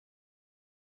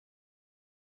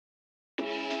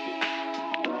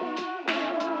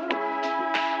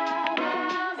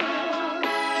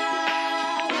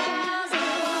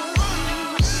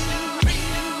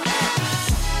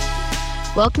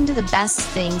Welcome to the Best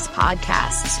Things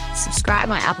Podcast. Subscribe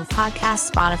on Apple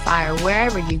Podcasts, Spotify, or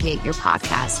wherever you get your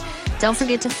podcasts. Don't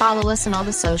forget to follow us on all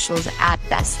the socials at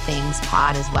Best Things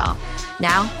Pod as well.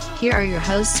 Now, here are your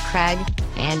hosts, Craig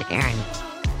and Aaron.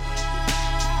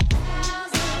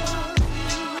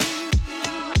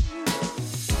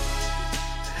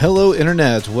 Hello,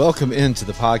 Internet. Welcome into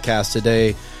the podcast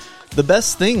today. The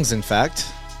best things, in fact.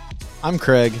 I'm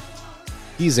Craig.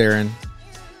 He's Aaron.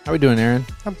 How we doing, Aaron?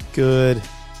 I'm good.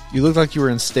 You look like you were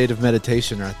in state of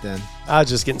meditation right then. I was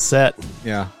just getting set,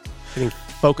 Yeah. getting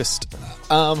focused.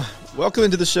 Welcome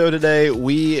into the show today.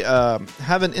 We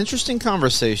have an interesting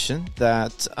conversation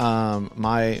that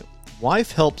my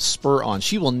wife helped spur on.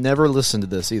 She will never listen to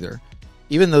this either,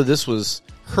 even though this was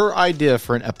her idea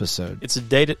for an episode. It's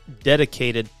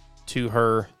dedicated to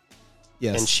her,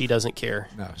 Yes. and she doesn't care.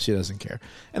 No, she doesn't care.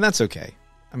 And that's okay.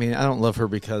 I mean, I don't love her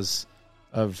because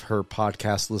of her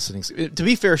podcast listening. To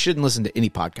be fair, she didn't listen to any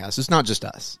podcast. It's not just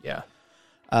us. Yeah.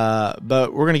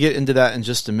 But we're going to get into that in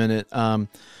just a minute.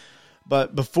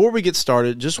 But before we get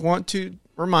started, just want to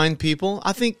remind people,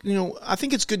 I think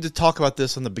it's good to talk about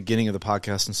this on the beginning of the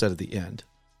podcast instead of the end.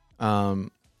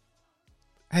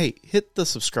 Hey, hit the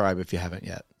subscribe if you haven't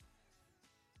yet.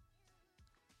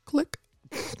 Click.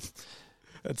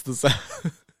 That's the sound.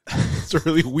 It's a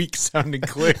really weak sounding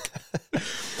click.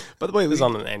 By the way, It was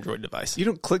on an Android device. you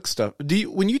don't click stuff.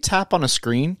 When you tap on a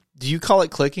screen, do you call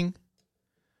it clicking?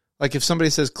 Like if somebody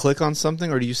says click on something,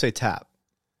 or do you say tap?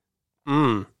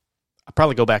 I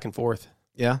probably go back and forth.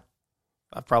 Yeah.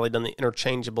 I've probably done the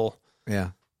interchangeable Yeah.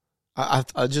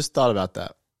 I just thought about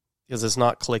that. because it's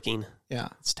not clicking, Yeah.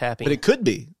 it's tapping. But it could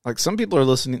be. Like some people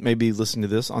are maybe listening to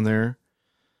this on their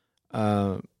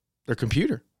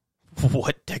computer.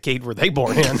 What decade were they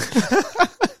born in?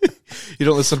 You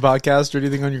don't listen to podcasts or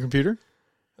anything on your computer?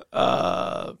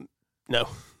 No.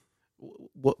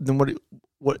 What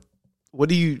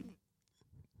do you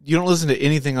don't listen to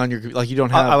anything on your, like you don't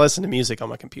have, I listen to music on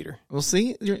my computer, well,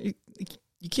 see,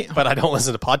 you can't, but I don't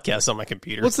listen to podcasts on my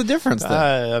computer. what's the difference then?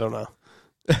 I don't know.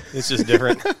 It's just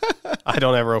different. I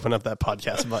don't ever open up that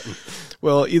podcast button.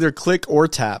 Well, either click or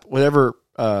tap, whatever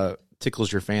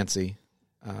tickles your fancy.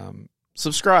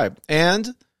 Subscribe and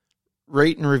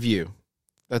rate and review.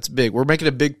 That's big. We're making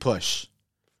a big push.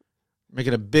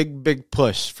 Making a big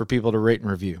push for people to rate and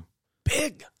review.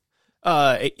 Big.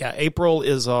 Yeah, April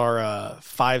is our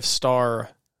 5-star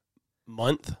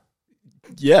month.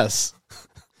 Yes.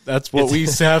 That's what we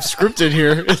have scripted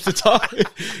here at the top.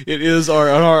 It is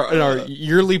our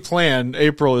yearly plan.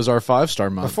 April is our 5-star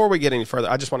month. Before we get any further,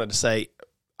 I just wanted to say,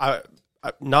 I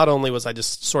not only was I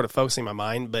just sort of focusing my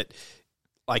mind, but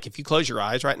like if you close your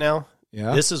eyes right now,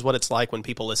 Yeah. this is what it's like when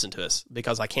people listen to us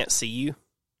because I can't see you.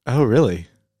 Oh, really?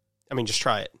 I mean, just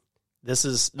try it. This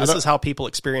is how people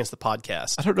experience the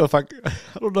podcast. I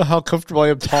don't know how comfortable I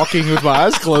am talking with my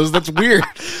eyes closed. That's weird.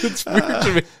 It's weird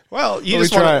to me. Well, you Let me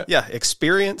just try want it. to,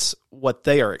 experience what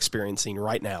they are experiencing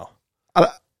right now. Do-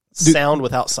 Sound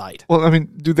without sight. Well, I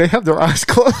mean, do they have their eyes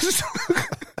closed?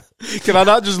 Can I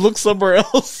not just look somewhere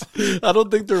else? I don't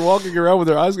think they're walking around with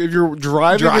their eyes. If you're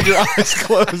driving with your eyes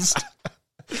closed,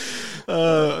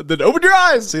 then open your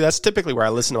eyes See, that's typically where I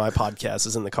listen to my podcast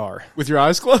is in the car. with your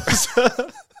eyes closed.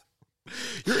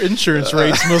 Your insurance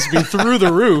rates must be through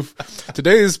the roof.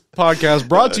 Today's podcast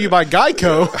brought to you by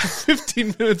Geico.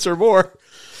 15 minutes or more.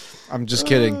 I'm just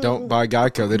kidding. Don't buy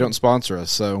Geico. They don't sponsor us,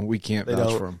 so we can't vouch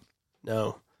don't. for them.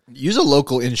 No. Use a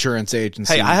local insurance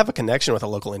agency. Hey, I have a connection with a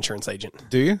local insurance agent.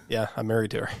 Do you? Yeah, I'm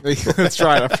married to her. That's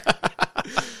right.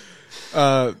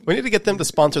 We need to get them to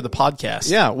sponsor the podcast.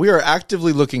 Yeah, we are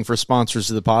actively looking for sponsors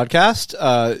to the podcast.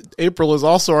 April is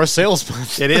also our sales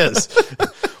month. It is.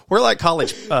 We're like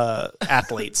college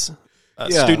athletes,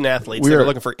 Yeah. student athletes We that are- are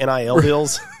looking for NIL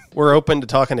deals. We're open to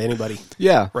talking to anybody.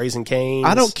 Yeah. Raising Cane's.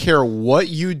 I don't care what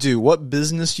you do, what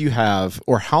business you have,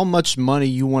 or how much money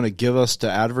you want to give us to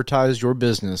advertise your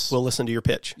business. We'll listen to your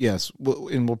pitch. Yes,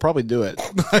 and we'll probably do it.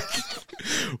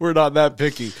 We're not that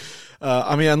picky.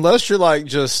 I mean, unless you're like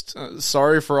just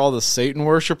sorry for all the Satan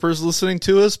worshipers listening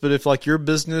to us, but if like your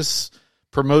business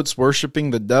promotes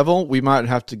worshiping the devil, we might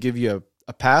have to give you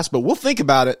a pass, but we'll think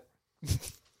about it.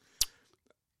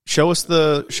 Show us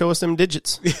them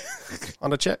digits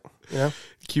on a check. You know?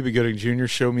 Cuba Gooding Jr.,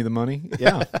 show me the money.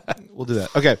 Yeah, we'll do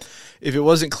that. Okay. If it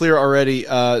wasn't clear already,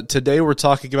 today we're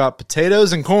talking about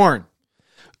potatoes and corn.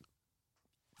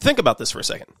 Think about this for a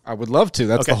second. I would love to.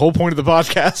 That's Okay. the whole point of the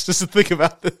podcast, is to think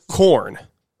about this. Corn.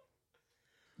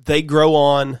 They grow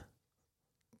on.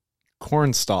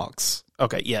 Corn stalks.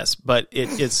 Okay, yes, but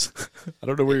it's I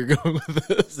don't know where you're going with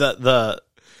this.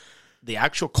 the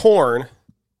actual corn.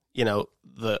 You know,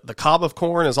 the cob of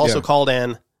corn is also Yeah. called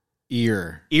an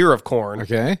Ear. Ear of corn.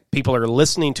 Okay. People are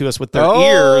listening to us with their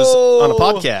ears on a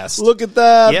podcast. Look at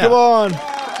that. Yeah. Come on.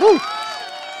 Woo.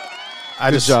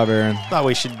 Good just job, Aaron. thought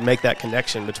we should make that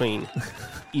connection between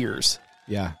ears.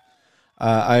 Yeah.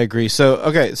 I agree.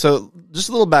 So just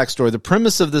a little backstory. The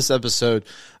premise of this episode,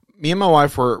 me and my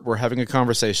wife were having a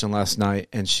conversation last night,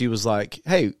 and she was like,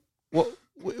 hey,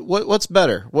 what's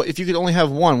better? What if you could only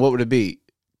have one, what would it be?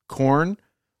 Corn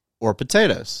or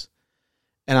potatoes?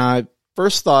 And I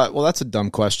first thought, well, that's a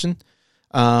dumb question.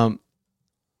 But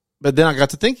then I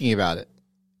got to thinking about it,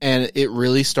 and it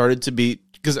really started to be,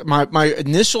 because my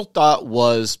initial thought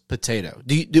was potato.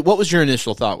 What was your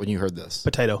initial thought when you heard this?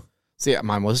 Potato. See,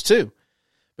 mine was too.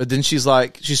 But then she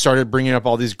started bringing up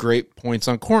all these great points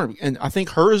on corn. And I think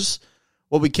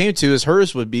what we came to is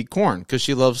hers would be corn, because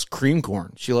she loves cream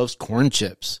corn. She loves corn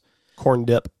chips. Corn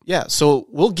dip. Yeah, so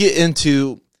we'll get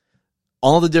into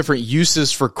all the different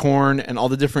uses for corn and all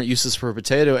the different uses for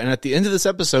potato. And at the end of this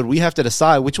episode, we have to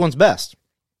decide which one's best,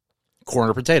 corn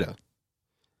or potato.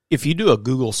 If you do a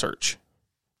Google search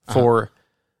for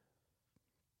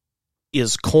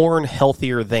is corn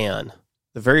healthier than,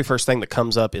 the very first thing that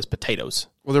comes up is potatoes.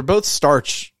 Well, they're both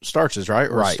starches, right?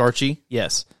 Or Right. starchy.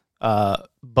 Yes.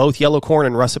 Both yellow corn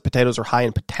and russet potatoes are high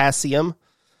in potassium.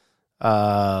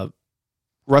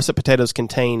 Russet potatoes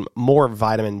contain more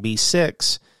vitamin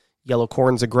B6. Yellow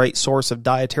corn's a great source of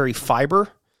dietary fiber.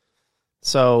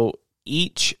 So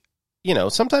each,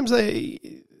 sometimes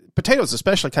potatoes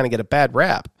especially kind of get a bad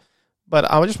rap. But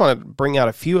I just want to bring out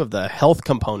a few of the health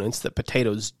components that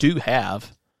potatoes do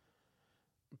have.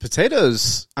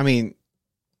 Potatoes, I mean,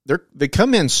 they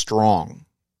come in strong,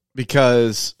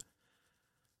 because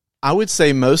I would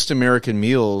say most American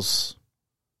meals,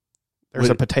 There's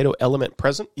a potato element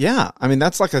present. yeah, I mean,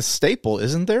 that's like a staple,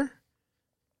 isn't there?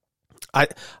 I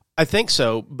think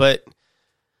so, but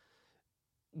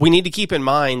we need to keep in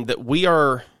mind that we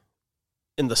are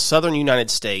in the southern United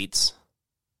States.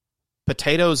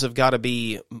 Potatoes have got to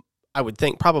be, I would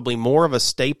think, probably more of a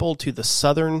staple to the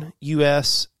southern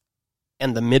U.S.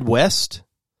 and the Midwest,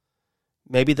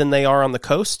 maybe, than they are on the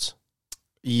coasts.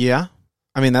 Yeah.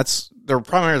 I mean, they're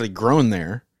primarily grown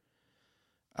there.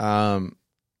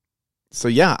 So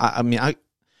yeah,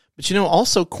 but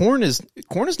also corn is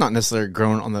not necessarily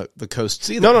grown on the coasts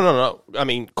either. No. I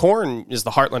mean, corn is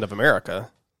the heartland of America.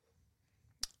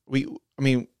 Were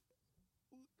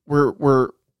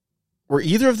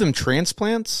either of them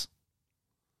transplants?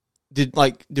 Did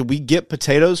we get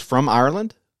potatoes from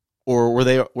Ireland, or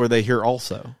were they here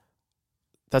also?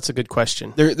 That's a good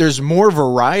question. There's more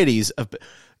varieties of.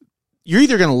 You're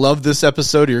either going to love this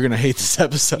episode or you're going to hate this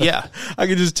episode. Yeah. I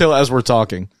can just tell as we're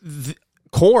talking.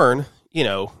 Corn,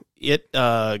 it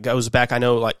goes back, I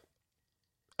know, like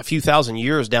a few thousand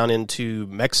years down into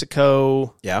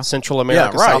Mexico, Central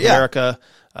America, South America,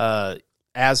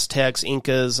 Aztecs,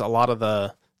 Incas. A lot of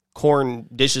the corn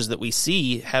dishes that we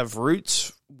see have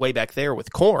roots way back there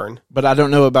with corn. But I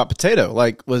don't know about potato.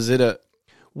 Was it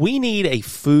We need a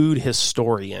food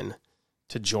historian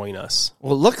to join us.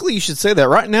 Well, luckily you should say that.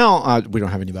 Right now, we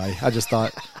don't have anybody. I just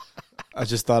thought I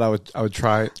would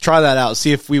try that out,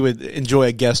 see if we would enjoy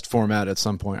a guest format at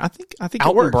some point. I think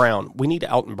Alton Brown. We need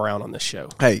Alton Brown on this show.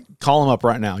 Hey, call him up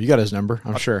right now. You got his number,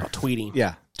 I'm sure. I'll tweet him.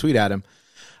 Yeah, tweet at him.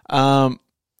 I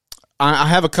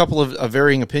have a couple of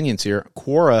varying opinions here.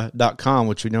 Quora.com,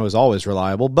 which we know is always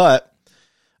reliable, but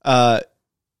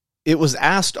it was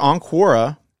asked on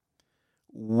Quora,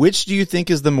 which do you think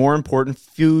is the more important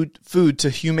food to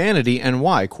humanity, and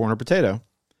why, corn or potato?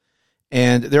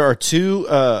 And there are two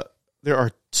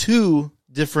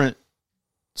different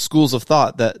schools of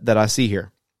thought that I see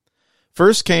here.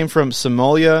 First came from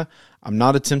Somalia. I'm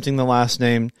not attempting the last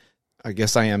name. I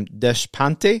guess I am.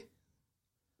 Deshpande,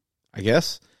 I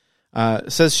guess.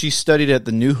 It says she studied at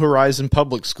the New Horizon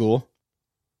Public School.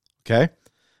 Okay.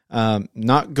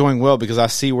 Not going well, because I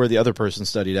see where the other person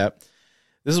studied at.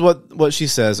 This is what she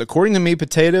says. According to me,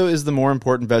 potato is the more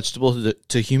important vegetable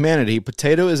to humanity.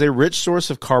 Potato is a rich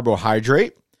source of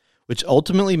carbohydrate, which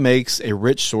ultimately makes a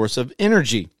rich source of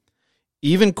energy.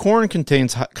 Even corn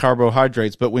contains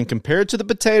carbohydrates, but when compared to the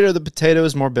potato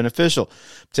is more beneficial.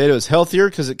 Potato is healthier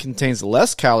because it contains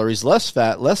less calories, less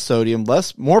fat, less sodium,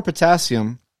 more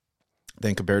potassium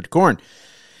than compared to corn.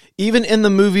 Even in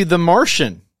the movie The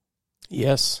Martian,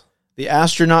 yes, the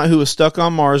astronaut who was stuck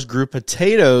on Mars grew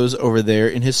potatoes over there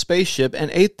in his spaceship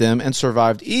and ate them and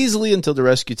survived easily until the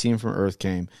rescue team from Earth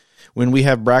came. When we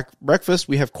have breakfast,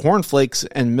 we have cornflakes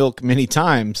and milk many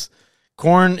times.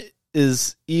 Corn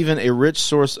is even a rich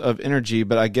source of energy,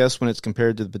 but I guess when it's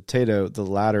compared to the potato, the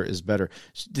latter is better.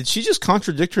 Did she just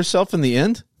contradict herself in the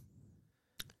end?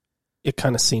 It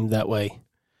kind of seemed that way.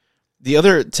 The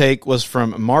other take was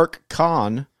from Mark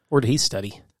Kahn. Where did he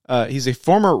study? He's a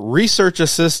former research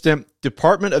assistant,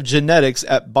 Department of Genetics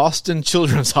at Boston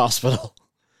Children's Hospital.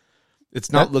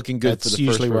 It's not looking good for the first That's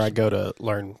usually where I person. go to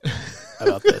learn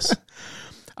about this.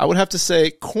 I would have to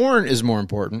say corn is more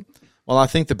important. While I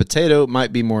think the potato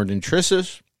might be more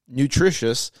nutritious,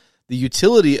 the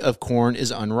utility of corn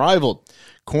is unrivaled.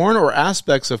 Corn or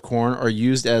aspects of corn are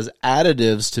used as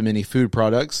additives to many food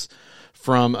products,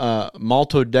 from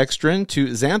maltodextrin to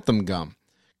xanthan gum.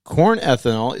 Corn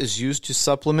ethanol is used to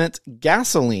supplement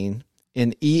gasoline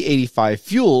in E85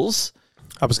 fuels.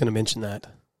 I was going to mention that.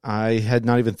 I had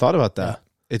not even thought about that.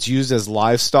 It's used as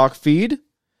livestock feed.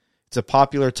 It's a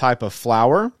popular type of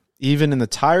flour, even in the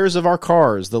tires of our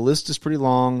cars. The list is pretty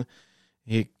long.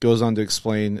 He goes on to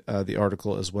explain the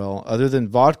article as well. Other than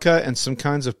vodka and some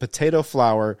kinds of potato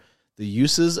flour, the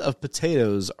uses of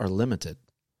potatoes are limited.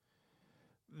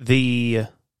 The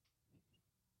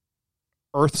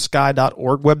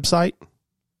earthsky.org website,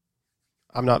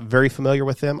 I'm not very familiar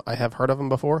with them. I have heard of them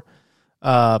before.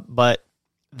 But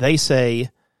they say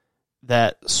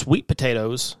that sweet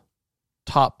potatoes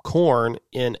top corn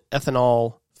in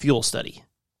ethanol fuel study.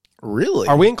 Really?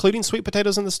 Are we including sweet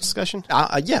potatoes in this discussion?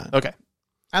 Yeah, Okay.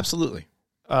 absolutely.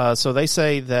 So they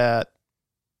say that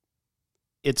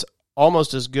it's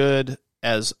almost as good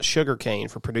as sugarcane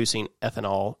for producing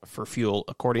ethanol for fuel,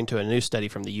 according to a new study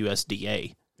from the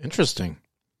USDA. Interesting.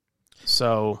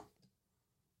 So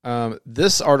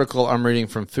This article I'm reading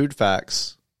from Food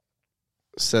Facts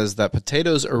says that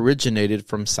potatoes originated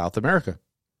from South America.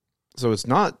 So it's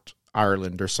not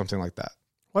Ireland or something like that.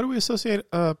 why do we associate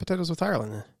potatoes with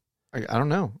Ireland then? I don't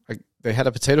know. They had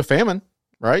a potato famine,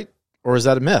 right? Or is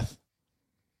that a myth?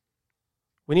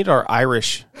 We need our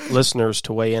Irish listeners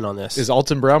to weigh in on this. Is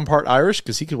Alton Brown part Irish?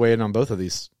 Because he could weigh in on both of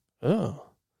these. Oh.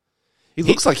 He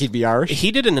looks like he'd be Irish.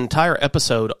 He did an entire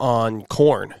episode on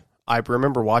corn. I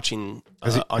remember watching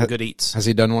on Good Eats. Has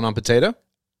he done one on potato?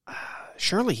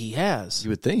 Surely he has.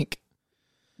 You would think.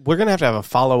 We're going to have a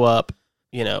follow-up,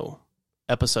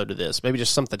 episode to this. Maybe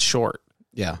just something short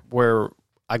Yeah. where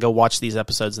I go watch these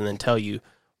episodes and then tell you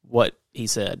what he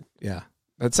said. Yeah.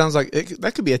 That sounds like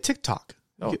that could be a TikTok.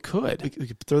 Oh, it could. We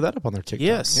could throw that up on their TikTok.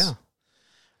 Yes.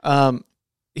 Yeah.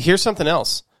 Here's something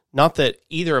else. Not that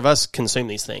either of us consume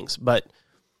these things, but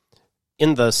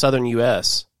in the southern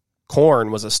U.S.,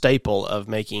 corn was a staple of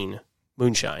making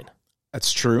moonshine.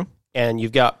 That's true. And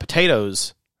you've got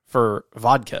potatoes for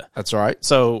vodka. That's right.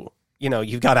 So,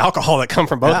 you've got alcohol that come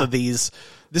from both of these.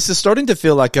 This is starting to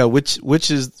feel like a which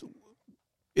is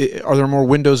are there more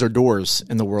windows or doors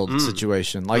in the world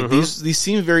situation? Like these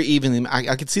seem very evenly.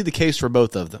 I could see the case for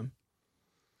both of them.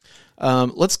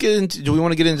 Let's get into. Do we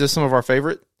want to get into some of our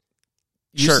favorite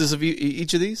uses of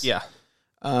each of these? Yeah.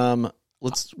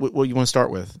 Let's. What you want to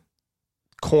start with?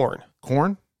 Corn.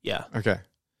 Corn. Yeah. Okay.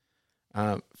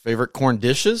 Favorite corn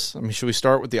dishes? I mean, should we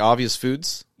start with the obvious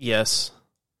foods? Yes.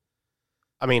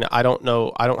 I mean, I don't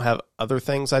know. I don't have other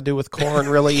things I do with corn,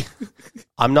 really.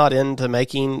 I'm not into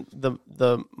making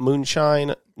the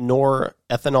moonshine nor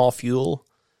ethanol fuel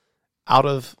out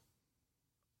of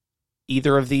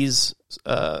either of these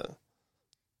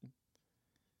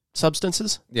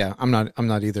substances. Yeah, I'm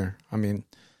not either. I mean,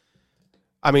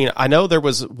 I know there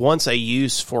was once a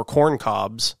use for corn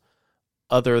cobs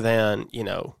other than,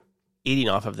 eating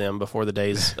off of them before the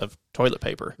days of toilet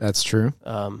paper. that's true.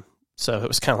 So it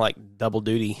was kind of like double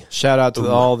duty. Shout out to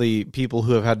all the people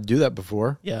who have had to do that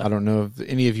before. Yeah. I don't know if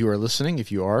any of you are listening.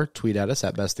 If you are, tweet at us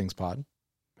at Best Things Pod.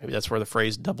 Maybe that's where the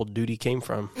phrase double duty came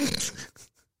from.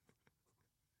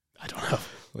 I don't know.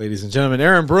 Ladies and gentlemen,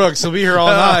 Aaron Brooks, he'll be here all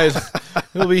night.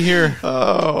 He'll be here.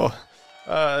 Oh,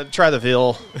 try the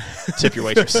veal. Tip your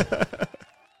waitress.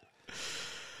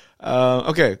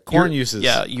 Okay, corn uses.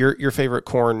 Yeah, your favorite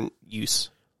corn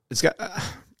use. It's got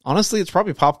honestly, it's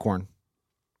probably popcorn.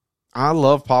 I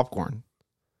love popcorn.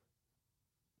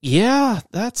 Yeah,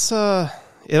 that's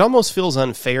it almost feels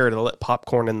unfair to let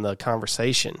popcorn in the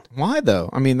conversation. Why though?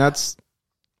 I mean, that's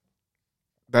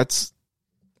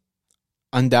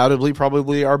undoubtedly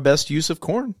probably our best use of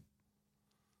corn.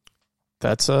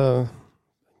 That's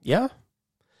yeah.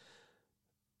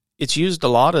 It's used a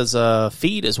lot as a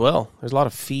feed as well. There's a lot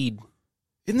of feed.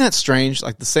 Isn't that strange?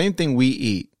 Like the same thing we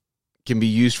eat can be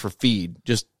used for feed,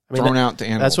 just thrown out to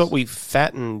animals. That's what we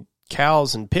fatten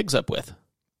cows and pigs up with.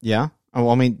 Yeah. Oh,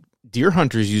 well, I mean, deer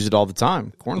hunters use it all the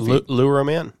time. Corn feed. Lure them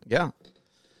in. Yeah.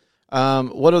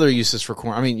 What other uses for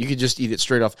corn? I mean, you could just eat it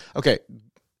straight off. Okay.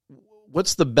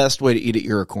 What's the best way to eat an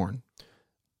ear of corn?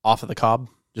 Off of the cob.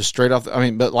 Just straight off.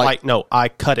 But No, I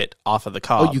cut it off of the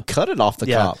cob. Oh, you cut it off the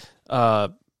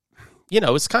cob.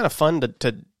 It's kind of fun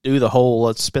to do the whole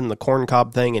let's spin the corn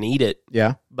cob thing and eat it,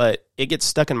 Yeah, but it gets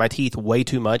stuck in my teeth way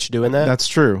too much doing that. that's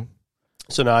true.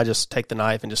 So now I just take the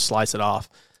knife and just slice it off.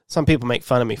 Some people make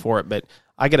fun of me for it, but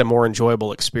I get a more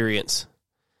enjoyable experience.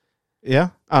 Yeah.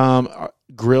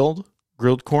 Grilled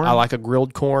corn. I like a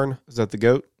grilled corn. Is that the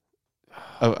goat?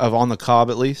 Of on the cob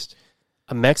at least.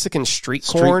 A Mexican street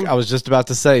corn. I was just about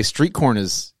to say street corn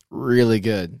is really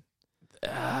good.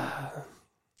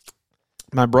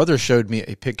 My brother showed me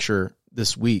a picture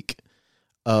this week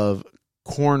of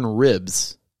corn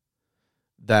ribs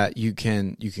that you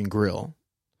can grill,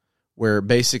 where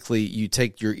basically you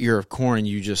take your ear of corn,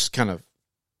 you just kind of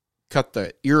cut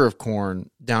the ear of corn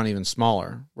down even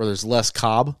smaller, where there's less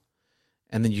cob,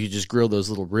 and then you just grill those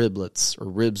little riblets or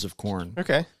ribs of corn.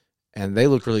 Okay. And they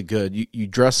look really good. You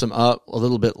dress them up a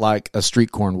little bit like a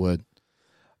street corn would.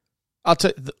 I'll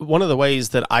tell you, one of the ways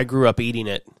that I grew up eating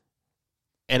it,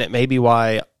 and it may be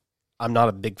why I'm not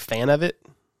a big fan of it,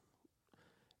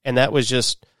 and that was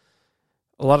just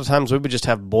a lot of times we would just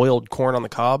have boiled corn on the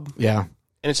cob, Yeah.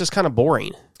 and it's just kind of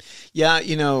boring. Yeah,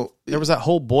 There was that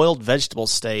whole boiled vegetable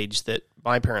stage that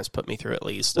my parents put me through, at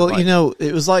least. well,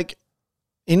 it was like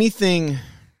anything.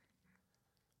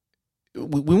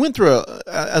 We went through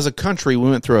as a country, we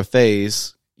went through a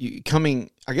phase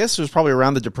I guess it was probably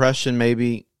around the Depression,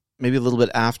 maybe a little bit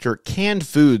after. Canned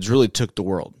foods really took the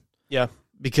world. Yeah.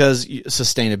 Because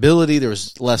sustainability, there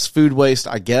was less food waste,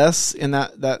 I guess, in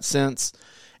that sense.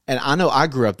 And I know I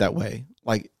grew up that way.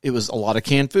 Like, it was a lot of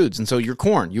canned foods. And so your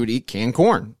corn, you would eat canned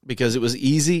corn because it was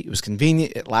easy, it was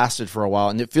convenient, it lasted for a while.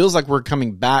 And it feels like we're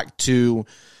coming back to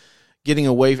getting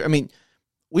away. I mean,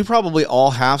 we probably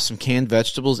all have some canned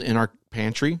vegetables in our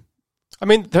pantry. I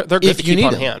mean, they're good If to you keep need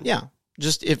on them. hand. Yeah,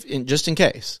 just in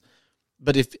case.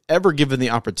 But if ever given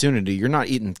the opportunity, you're not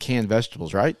eating canned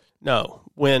vegetables, right? No.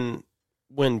 When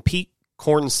peak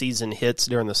corn season hits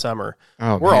during the summer,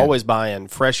 Oh, we're man. always buying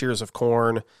fresh ears of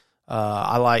corn.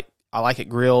 I like it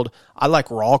grilled. I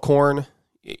like raw corn.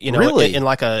 Really? in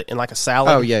like a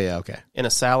salad. Oh, yeah, okay. In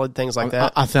a salad, things like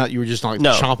that. I thought you were just like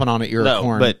No. chomping on an ear of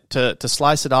corn. But to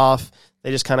slice it off, they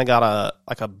just kind of got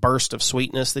a burst of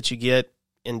sweetness that you get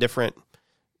in different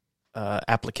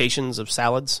applications of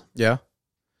salads. Yeah.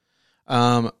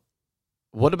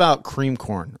 What about cream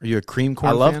corn? Are you a cream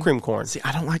corn I love fan? cream corn. See,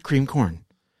 I don't like cream corn.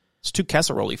 It's too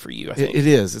casserole-y for you, I think. It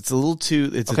is. It's a little too.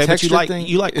 It's Okay, a but you texture like- thing.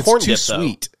 you like it's corn too dip, though.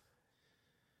 sweet.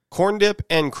 Corn dip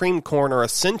and cream corn are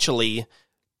essentially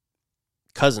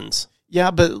cousins.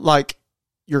 Yeah, but like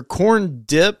your corn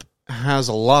dip has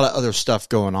a lot of other stuff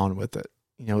going on with it.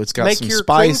 It's got Make some your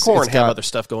spice. cream corn It's have got- other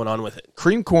stuff going on with it.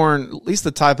 cream corn, at least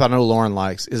the type I know Lauren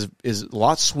likes, is a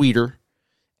lot sweeter,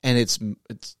 and it's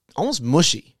almost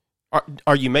mushy.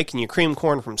 Are you making your cream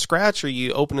corn from scratch, or are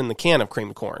you opening the can of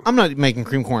cream corn? I'm not making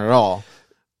cream corn at all.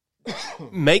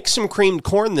 Make some creamed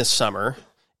corn this summer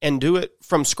and do it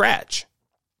from scratch.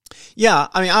 Yeah,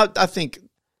 I mean, I think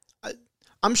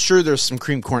I'm sure there's some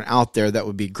cream corn out there that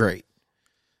would be great.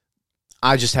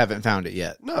 I just haven't found it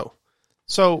yet. No.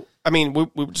 So, I mean, we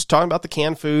were just talking about the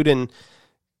canned food, and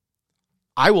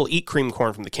I will eat cream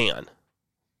corn from the can.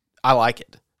 I like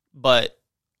it. But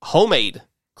homemade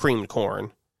creamed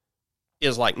corn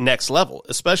is like next level,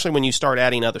 especially when you start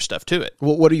adding other stuff to it.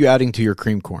 What are you adding to your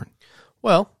cream corn?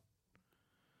 Well,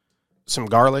 some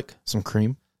garlic, Some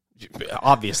cream?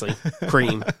 obviously,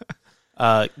 cream.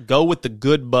 Go with the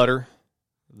good butter.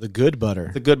 The good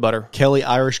butter. The good butter. Kelly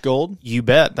Irish Gold? You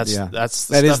bet. That's Yeah. that's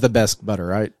the That is stuff. the best butter,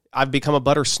 right? I've become a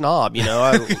butter snob.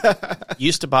 I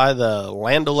used to buy the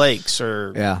Land O'Lakes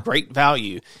or Yeah. Great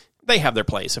Value. They have their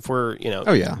place. If we're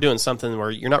Oh, yeah. doing something where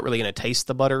you're not really going to taste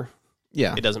the butter,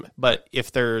 Yeah. it doesn't. But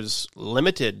if there's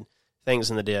limited things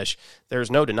in the dish, there's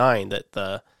no denying that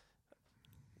the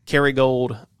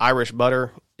Kerrygold Irish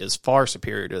butter is far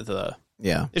superior to the.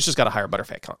 Yeah. It's just got a higher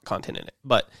butterfat content in it,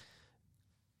 but.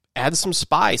 Add some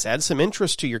spice, add some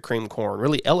interest to your cream corn,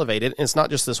 really elevate it. And it's not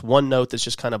just this one note that's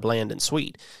just kind of bland and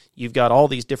sweet. You've got all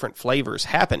these different flavors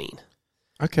happening.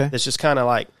 Okay. It's just kind of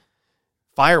like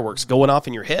fireworks going off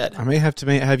in your head. I may have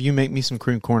to have you make me some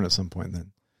cream corn at some point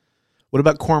then. What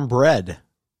about cornbread?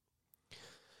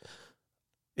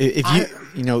 If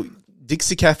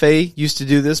Dixie Cafe used to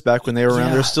do this back when they were around.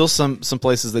 Yeah. There's still some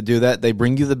places that do that. They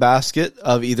bring you the basket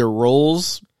of either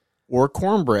rolls or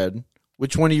cornbread.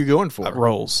 Which one are you going for?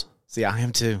 Rolls. See, I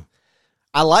am too.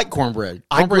 I like cornbread.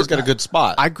 Cornbread's got a good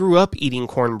spot. I grew up eating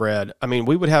cornbread. I mean,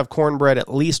 we would have cornbread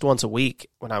at least once a week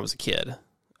when I was a kid.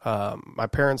 My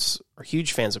parents are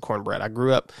huge fans of cornbread. I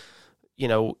grew up,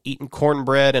 eating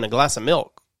cornbread and a glass of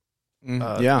milk.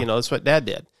 Yeah. That's what Dad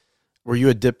did. Were you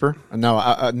a dipper? No,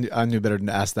 I knew better than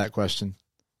to ask that question.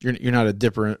 You're not a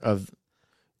dipper of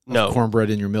No.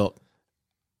 cornbread in your milk.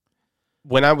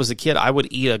 when I was a kid, I would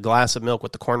eat a glass of milk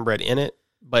with the cornbread in it,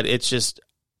 but it's just,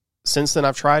 since then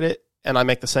I've tried it, and I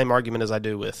make the same argument as I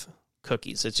do with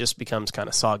cookies. It just becomes kind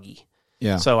of soggy.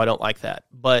 Yeah. So I don't like that.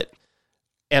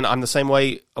 And I'm the same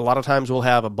way. A lot of times we'll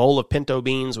have a bowl of pinto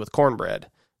beans with cornbread.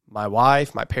 My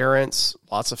wife, my parents,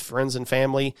 lots of friends and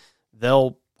family,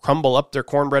 they'll crumble up their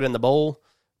cornbread in the bowl,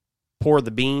 pour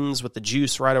the beans with the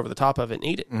juice right over the top of it, and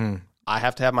eat it. Mm. I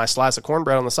have to have my slice of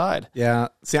cornbread on the side. Yeah.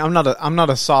 See, I'm not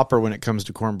a sopper when it comes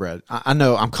to cornbread. I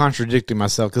know I'm contradicting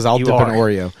myself because I'll You dip are. an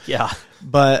Oreo. Yeah.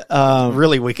 But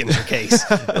Really weakens your case.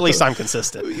 At least I'm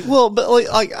consistent. well, but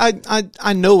like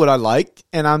I know what I like,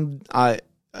 and an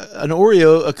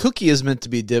Oreo, a cookie is meant to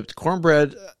be dipped.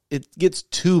 Cornbread, it gets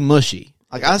too mushy.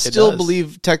 Like I still does.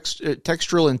 believe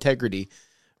textural integrity,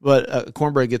 but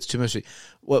cornbread gets too mushy.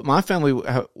 What my family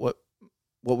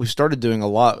what we started doing a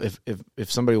lot,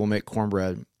 if somebody will make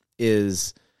cornbread,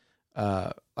 is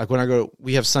like when I go,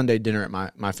 we have Sunday dinner at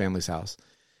my family's house,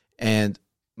 and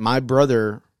my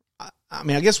brother, I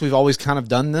mean, I guess we've always kind of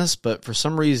done this, but for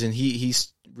some reason he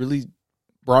really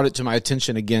brought it to my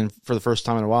attention again for the first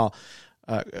time in a while.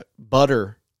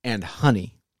 Butter and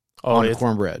honey on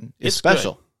cornbread. It's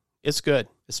special. Good. It's good.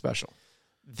 It's special.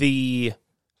 The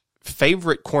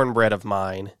favorite cornbread of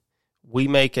mine, we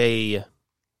make a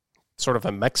sort of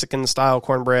a Mexican-style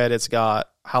cornbread. It's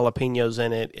got jalapenos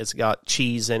in it. It's got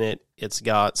cheese in it. It's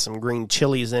got some green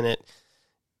chilies in it.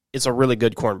 It's a really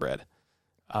good cornbread,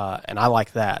 and I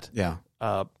like that. Yeah.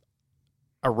 A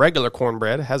regular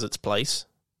cornbread has its place.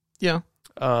 Yeah.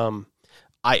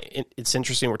 It's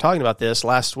interesting we're talking about this.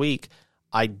 Last week,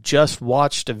 I just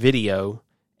watched a video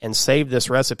and saved this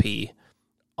recipe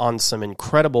on some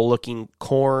incredible-looking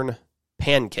corn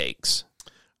pancakes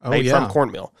made from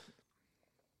cornmeal.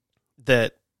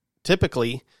 That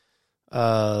typically,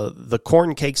 the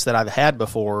corn cakes that I've had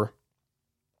before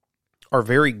are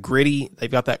very gritty. They've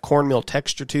got that cornmeal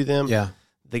texture to them. Yeah.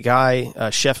 The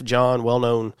guy, Chef John,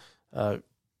 well-known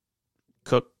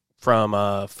cook from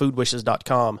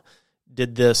foodwishes.com,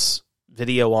 did this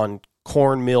video on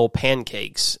cornmeal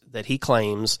pancakes that he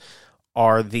claims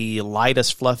are the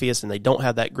lightest, fluffiest, and they don't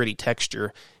have that gritty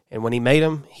texture. And when he made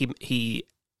them, he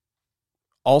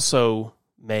also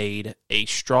made a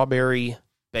strawberry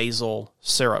basil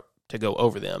syrup to go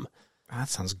over them. That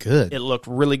sounds good. It looked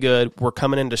really good. We're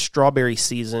coming into strawberry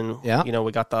season. Yeah. You know,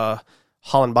 we got the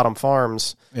Holland Bottom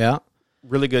Farms. Yeah.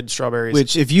 Really good strawberries.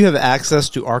 Which, if you have access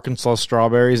to Arkansas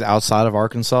strawberries outside of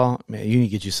Arkansas, man, you need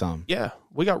to get you some. Yeah,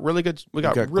 we got really good. We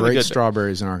got We've got really great good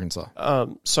strawberries in Arkansas.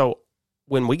 So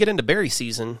when we get into berry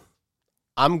season,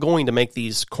 I'm going to make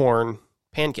these corn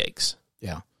pancakes.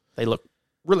 Yeah. They look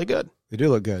really good. They do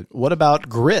look good. What about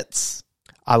grits?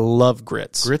 I love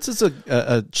grits. Grits is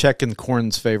a check in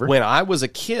corn's favor. When I was a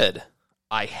kid,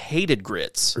 I hated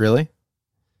grits. Really?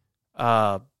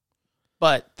 But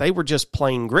they were just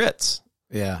plain grits.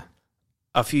 Yeah.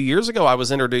 A few years ago, I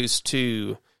was introduced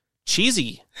to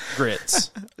cheesy grits.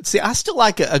 See, I still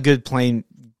like a good plain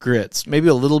grits. Maybe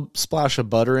a little splash of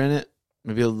butter in it.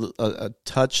 Maybe a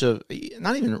touch of, I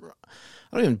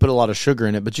don't even put a lot of sugar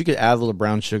in it, but you could add a little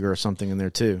brown sugar or something in there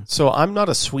too. So I'm not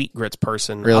a sweet grits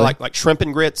person. Really? I like shrimp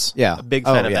and grits. Yeah. A big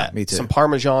fan of yeah, that. me too. Some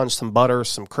Parmesan, some butter,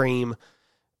 some cream,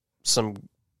 some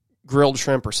grilled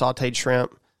shrimp or sauteed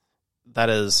shrimp. That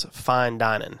is fine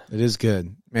dining. It is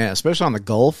good. Man, especially on the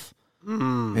Gulf.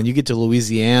 And you get to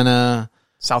Louisiana,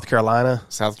 South Carolina.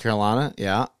 South Carolina.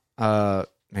 Yeah.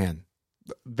 Man,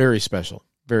 very special.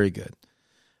 Very good.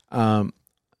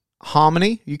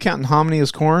 Hominy. You counting hominy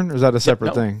as corn, or is that a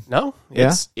separate thing? No.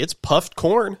 Yeah? It's puffed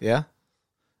corn. Yeah.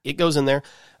 It goes in there.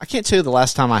 I can't tell you the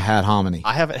last time I had hominy.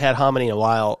 I haven't had hominy in a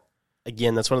while.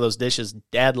 Again, that's one of those dishes.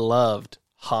 Dad loved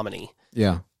hominy.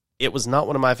 Yeah. It was not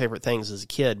one of my favorite things as a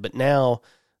kid, but now,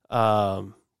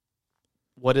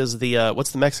 what's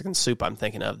the Mexican soup I'm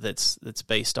thinking of that's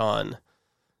based on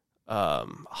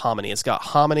hominy? It's got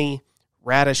hominy,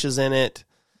 radishes in it,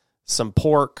 some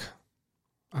pork,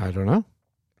 I don't know.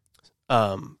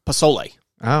 pozole.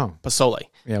 Oh. Pozole.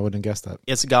 Yeah, I wouldn't have guessed that.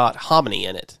 It's got hominy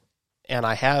in it, and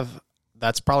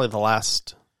that's probably the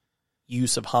last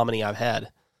use of hominy I've had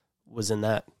was in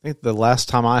that. I think the last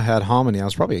time I had hominy, I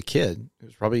was probably a kid. It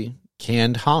was probably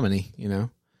canned hominy, you know.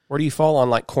 Where do you fall on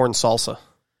like corn salsa?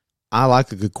 I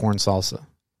like a good corn salsa.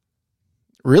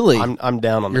 Really? I'm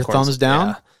down on your the corn thumbs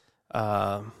down?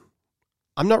 Yeah.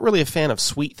 I'm not really a fan of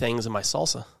sweet things in my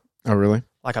salsa. Oh, really?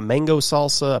 Like a mango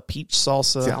salsa, a peach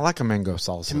salsa. See, I like a mango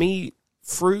salsa. To me,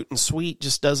 fruit and sweet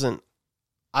just doesn't.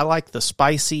 I like the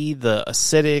spicy, the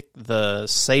acidic, the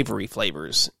savory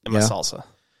flavors in my salsa.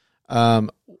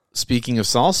 Speaking of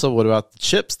salsa, what about the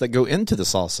chips that go into the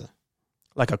salsa?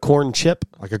 Like a corn chip?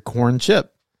 Like a corn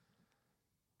chip.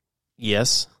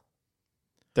 Yes.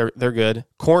 They're good.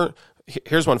 Corn.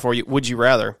 Here's one for you. Would you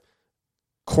rather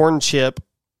corn chip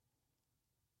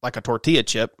like a tortilla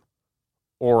chip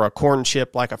or a corn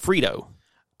chip like a Frito?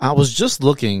 I was just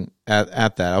looking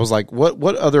at that. I was like,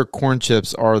 what other corn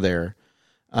chips are there?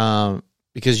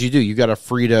 Because you got a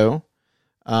Frito.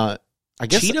 I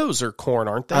guess Cheetos are corn,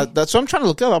 aren't they? that's what I'm trying to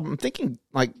look up. I'm thinking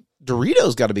like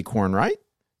Doritos got to be corn, right?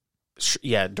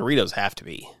 Yeah, Doritos have to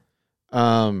be.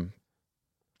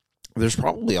 There's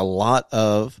probably a lot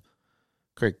of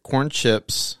corn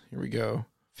chips. Here we go.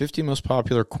 50 most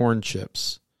popular corn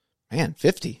chips. Man,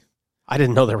 50. I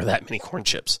didn't know there were that many corn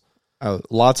chips.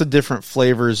 Lots of different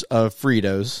flavors of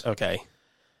Fritos. Okay.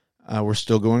 We're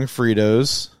still going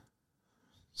Fritos.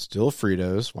 Still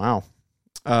Fritos. Wow.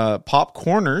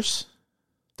 Popcorners.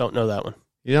 Don't know that one.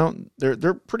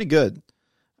 They're pretty good.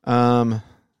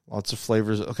 Lots of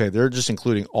flavors. Okay, they're just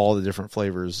including all the different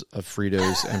flavors of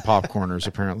Fritos and Popcorners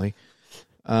apparently.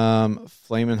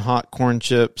 Flamin' Hot corn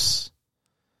chips.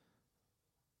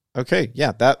 Okay,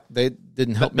 yeah, that they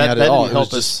didn't help me out at all. It was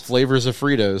just flavors of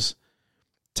Fritos.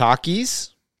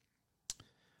 Takis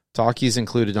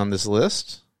included on this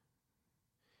list.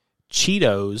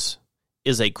 Cheetos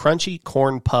is a crunchy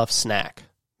corn puff snack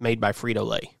made by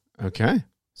Frito-Lay. Okay.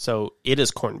 So it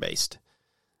is corn-based.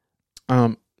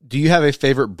 Do you have a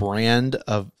favorite brand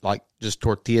of like just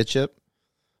tortilla chip?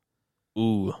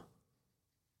 Ooh.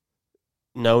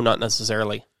 No, not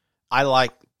necessarily. I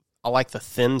like the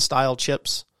thin style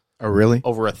chips. Oh, really?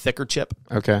 Over a thicker chip.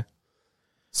 Okay.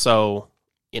 So,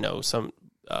 some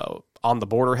On the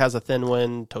Border has a thin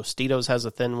one. Tostitos has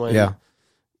a thin one. Yeah.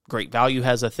 Great Value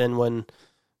has a thin one.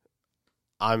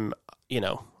 I'm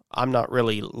not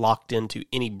really locked into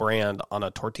any brand on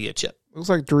a tortilla chip. Looks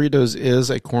like Doritos is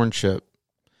a corn chip.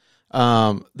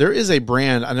 There is a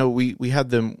brand. I know we had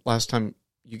them last time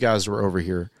you guys were over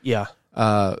here. Yeah.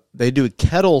 They do a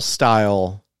kettle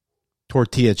style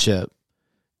tortilla chip,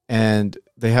 and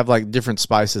they have like different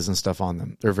spices and stuff on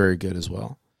them. They're very good as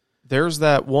well. There's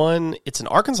that one. It's an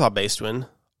Arkansas-based one.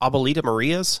 Abuelita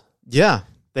Maria's. Yeah.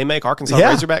 They make Arkansas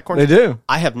Razorback corn. They do.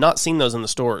 I have not seen those in the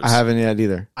stores. I haven't yet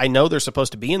either. I know they're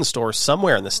supposed to be in stores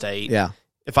somewhere in the state. Yeah.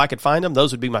 If I could find them,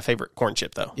 those would be my favorite corn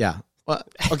chip, though. Yeah. Well,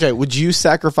 okay. Would you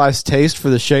sacrifice taste for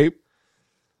the shape?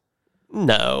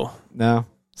 No. No.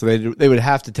 So they would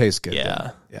have to taste good. Yeah.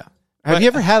 Then. Yeah. Have you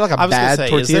ever had like a bad tortilla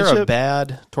chip? Is there a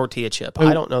bad tortilla chip?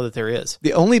 I don't know that there is.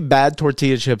 The only bad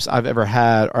tortilla chips I've ever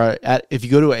had are if you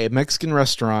go to a Mexican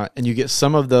restaurant and you get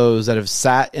some of those that have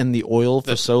sat in the oil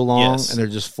for so long and they're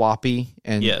just floppy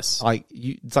and it's like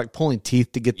pulling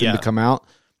teeth to get them to come out.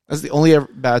 That's the only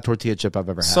bad tortilla chip I've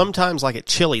ever had. Sometimes, like at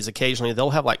Chili's, occasionally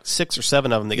they'll have like 6 or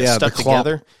 7 of them that get stuck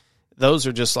together. Those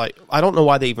are just like, I don't know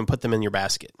why they even put them in your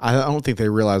basket. I don't think they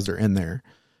realize they're in there.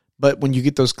 But when you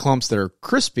get those clumps that are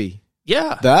crispy,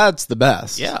 yeah, that's the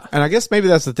best. Yeah. And I guess maybe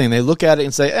that's the thing. They look at it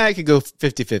and say, it could go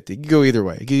 50-50. It could go either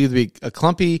way. It could either be a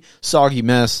clumpy, soggy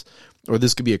mess, or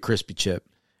this could be a crispy chip,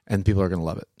 and people are going to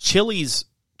love it. Chili's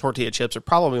tortilla chips are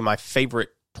probably my favorite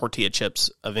tortilla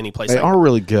chips of any place. They are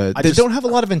really good. They don't have a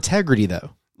lot of integrity,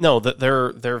 though. No,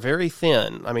 they're very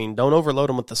thin. I mean, don't overload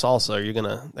them with the salsa,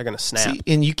 or they're gonna snap. See,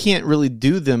 and you can't really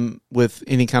do them with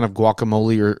any kind of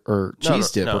guacamole or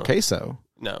cheese dip or queso.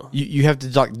 No, you have to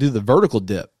like do the vertical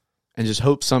dip and just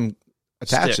hope some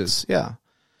attaches. Sticks. Yeah,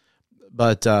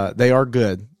 but they are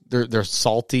good. They're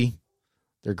salty.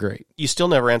 They're great. You still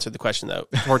never answered the question though.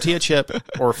 Tortilla chip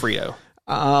or Frito?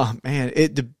 Man,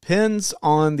 it depends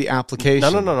on the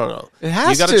application. No. It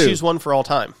has you got to choose one for all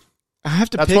time. I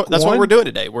have to pick one. That's what we're doing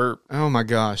today. Oh my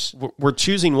gosh. We're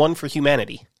choosing one for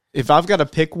humanity. If I've got to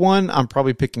pick one, I'm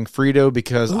probably picking Frito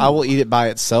because I will eat it by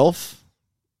itself.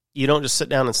 You don't just sit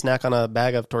down and snack on a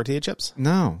bag of tortilla chips?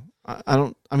 No. I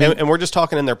don't. I mean, and we're just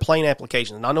talking in their plain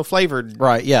applications, not no flavored.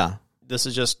 Right, yeah. This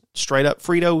is just straight up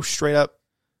Frito, straight up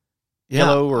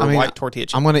yellow or white tortilla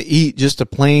chip. I'm going to eat just a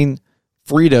plain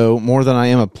Frito more than I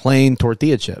am a plain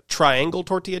tortilla chip. Triangle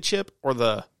tortilla chip or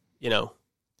the,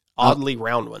 oddly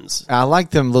round ones? I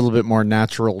like them a little bit more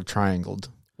natural triangled.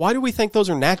 Why do we think those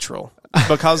are natural?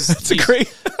 Because that's a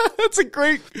great.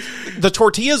 The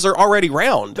tortillas are already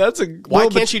round. Why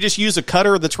can't you just use a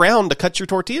cutter that's round to cut your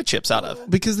tortilla chips out of?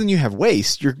 Because then you have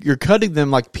waste. You're cutting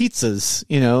them like pizzas.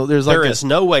 There is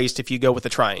no waste if you go with a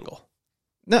triangle.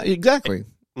 No, exactly.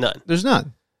 None. There's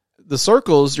none. The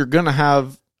circles, you're going to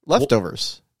have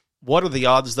leftovers. What are the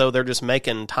odds, though? They're just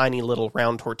making tiny little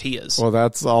round tortillas. Well,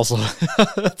 that's also an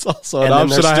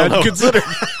option I hadn't considered.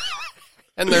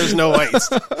 And there's no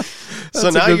waste. So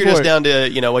now you're just down to,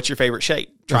 what's your favorite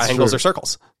shape? Triangles or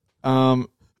circles?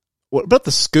 What about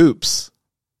the scoops?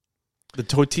 The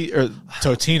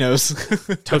Totinos.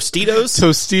 Tostitos,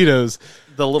 Tostitos.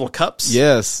 the little cups.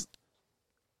 Yes.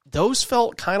 Those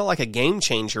felt kind of like a game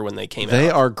changer when they came out. They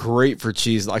are great for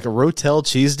cheese. Like a Rotel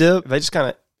cheese dip. They just kind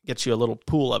of get you a little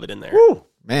pool of it in there. Woo,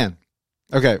 man.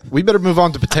 Okay, we better move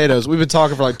on to potatoes. We've been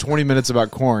talking for like 20 minutes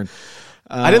about corn.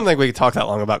 I didn't think we could talk that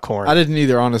long about corn. I didn't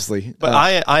either, honestly. But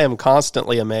I am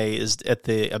constantly amazed at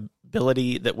the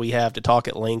ability that we have to talk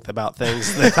at length about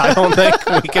things that I don't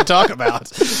think we can talk about.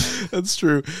 That's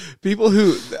true. People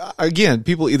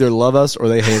either love us or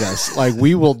they hate us. Like,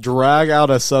 we will drag out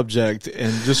a subject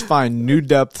and just find new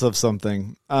depths of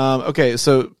something. Okay,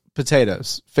 so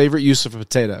potatoes. Favorite use of a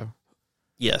potato?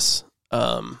 Yes.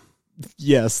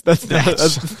 Yes.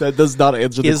 That does not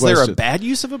answer the question. Is there a bad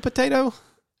use of a potato?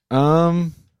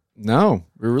 No,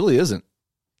 it really isn't.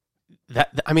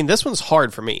 This one's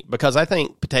hard for me because I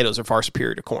think potatoes are far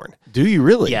superior to corn. Do you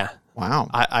really? Yeah. Wow.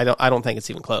 I don't think it's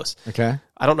even close. Okay.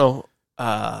 I don't know.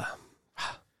 Wow.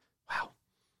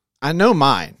 I know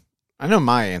mine. I know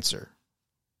my answer.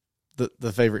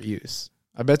 The favorite use.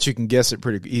 I bet you can guess it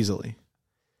pretty easily.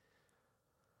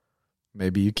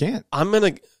 Maybe you can't.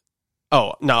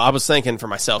 Oh, no, I was thinking for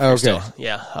myself. Okay. Still.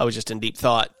 Yeah, I was just in deep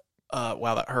thought.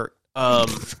 Wow, that hurt. I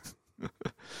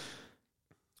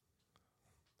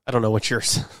don't know what's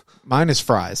yours. Mine is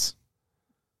fries.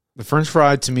 The French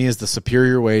fry to me is the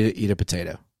superior way to eat a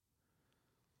potato.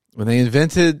 When they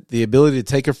invented the ability to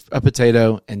take a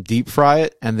potato and deep fry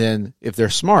it, and then, if they're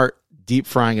smart, deep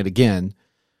frying it again,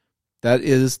 that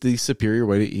is the superior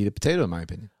way to eat a potato, in my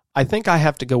opinion. I think I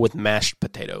have to go with mashed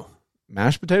potato.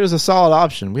 Mashed potato is a solid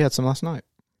option. We had some last night.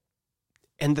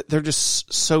 And they're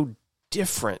just so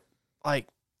different. Like,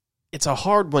 it's a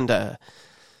hard one to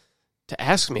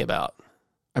ask me about.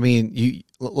 I mean,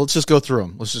 let's just go through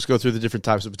them. Let's just go through the different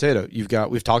types of potato.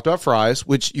 We've talked about fries,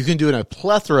 which you can do in a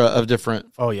plethora of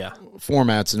different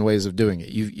formats and ways of doing it.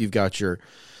 You've got your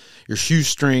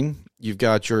shoestring, you've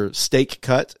got your steak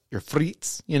cut, your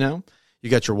frites, you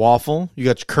got your waffle, you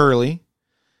got your curly,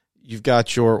 you've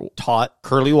got your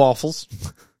curly waffles.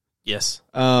 Yes.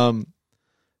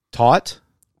 Tots.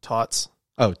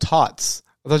 Oh, tots.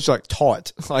 I thought you were like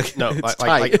taut. Like, no, it's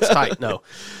like it's tight. No,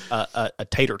 a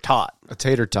tater tot. A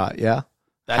tater tot, yeah.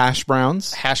 Hash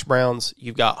browns. Hash browns.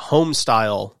 You've got home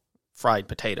style fried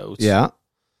potatoes. Yeah.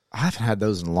 I haven't had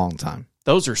those in a long time.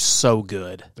 Those are so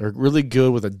good. They're really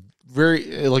good with a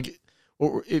very, like,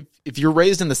 if you're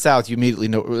raised in the South, you immediately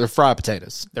know they're fried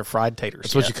potatoes. They're fried taters.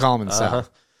 That's what you call them in the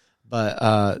South.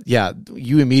 But, yeah,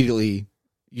 you immediately,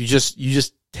 you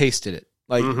just tasted it.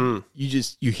 Like,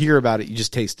 you hear about it, you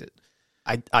just taste it.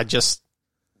 I just,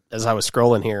 as I was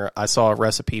scrolling here, I saw a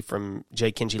recipe from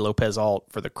J. Kenji Lopez Alt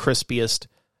for the crispiest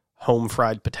home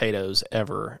fried potatoes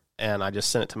ever. And I just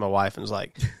sent it to my wife and was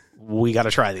like, we got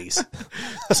to try these.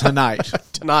 Tonight.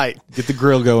 Get the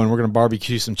grill going. We're going to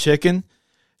barbecue some chicken,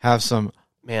 have some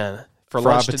for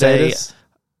lunch potatoes. Today,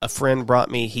 a friend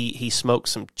brought me, he smoked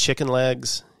some chicken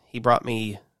legs. He brought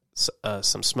me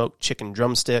some smoked chicken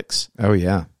drumsticks. Oh,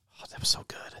 yeah. Oh, that was so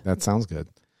good. That sounds good.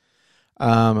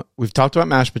 We've talked about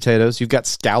mashed potatoes. You've got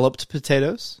scalloped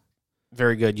potatoes.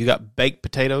 Very good. You got baked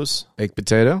potatoes. Baked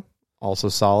potato, also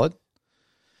solid.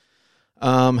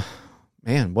 Man,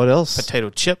 what else?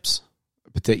 Potato chips.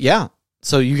 Yeah.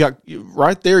 So you got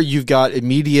right there. You've got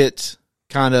immediate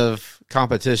kind of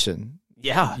competition.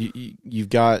 Yeah. You've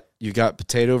got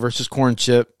potato versus corn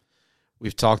chip.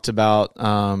 We've talked about.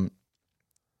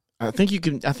 I think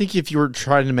if you were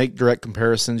trying to make direct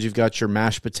comparisons, you've got your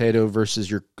mashed potato versus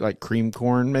your like cream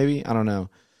corn, maybe. I don't know.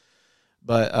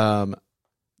 But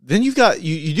then you've got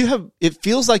you do have, it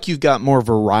feels like you've got more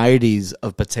varieties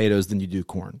of potatoes than you do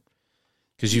corn.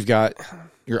 Because you've got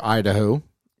your Idaho,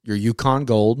 your Yukon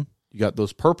Gold, you got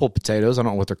those purple potatoes, I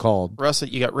don't know what they're called. Russ,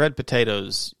 you got red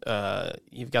potatoes,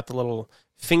 you've got the little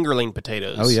fingerling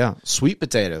potatoes. Oh yeah, sweet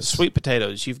potatoes.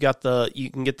 You've got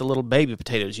you can get the little baby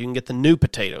potatoes. You can get the new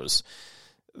potatoes.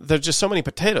 There's just so many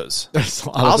potatoes.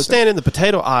 I'll stand in the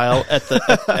potato aisle at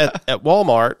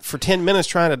Walmart for 10 minutes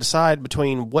trying to decide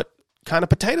between what kind of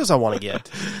potatoes I want to get.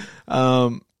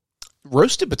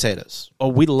 Roasted potatoes. Oh,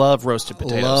 we love roasted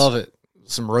potatoes. Love it.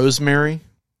 Some rosemary.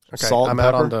 Okay, salt I'm and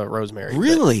out pepper. on the rosemary.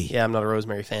 Really? Yeah, I'm not a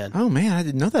rosemary fan. Oh man, I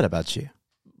didn't know that about you.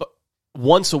 But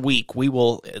once a week, we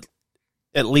will.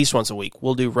 At least once a week,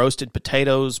 we'll do roasted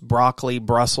potatoes, broccoli,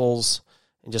 Brussels,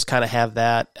 and just kind of have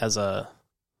that as a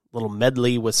little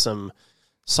medley with some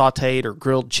sautéed or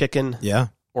grilled chicken,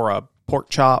 or a pork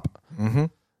chop. Mm-hmm.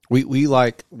 We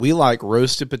like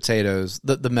roasted potatoes,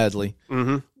 the medley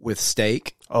with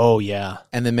steak. Oh yeah,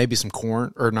 and then maybe some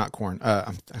corn or not corn.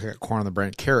 I got corn on the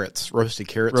brain. Carrots, roasted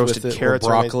carrots with it, or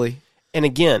broccoli. And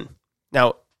again,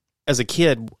 now as a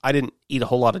kid, I didn't eat a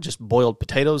whole lot of just boiled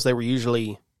potatoes. They were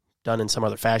usually done in some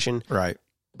other fashion. Right.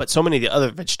 But so many of the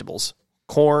other vegetables,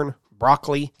 corn,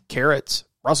 broccoli, carrots,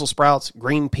 Brussels sprouts,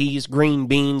 green peas, green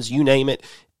beans, you name it.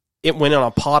 It went on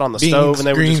a pot on the stove, and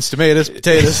they greens, were just tomatoes,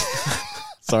 potatoes.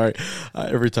 Sorry.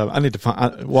 Every time I need to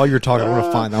find, while you're talking, I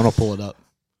want to pull it up.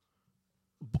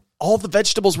 all the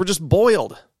vegetables were just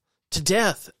boiled to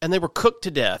death, and they were cooked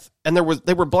to death, and they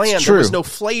were bland. It's There was true. no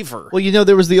flavor. Well,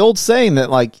 there was the old saying that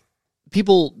like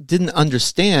people didn't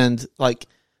understand like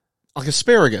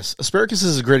asparagus. Asparagus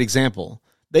is a great example.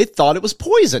 They thought it was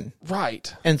poison.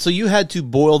 Right. And so you had to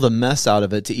boil the mess out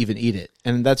of it to even eat it.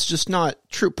 And that's just not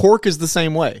true. Pork is the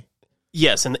same way.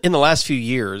 Yes, and in the last few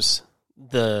years,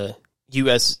 the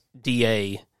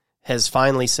USDA has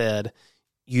finally said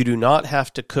you do not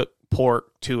have to cook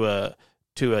pork to a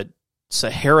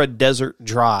Sahara Desert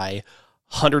dry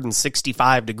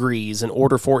 165 degrees in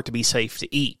order for it to be safe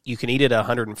to eat. You can eat it at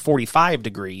 145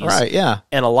 degrees. Right, yeah.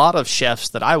 And a lot of chefs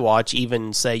that I watch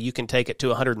even say you can take it to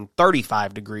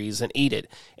 135 degrees and eat it.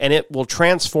 And it will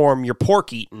transform your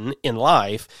pork eating in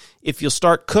life if you'll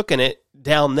start cooking it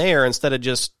down there instead of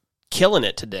just killing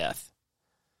it to death.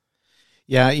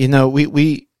 Yeah,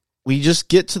 we just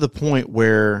get to the point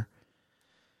where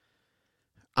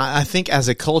I think as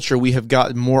a culture we have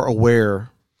gotten more aware,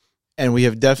 and we've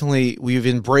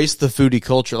embraced the foodie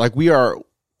culture. Like we are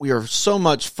so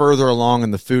much further along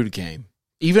in the food game.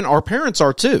 Even our parents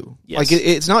are too. Yes. Like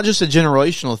it's not just a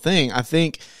generational thing. I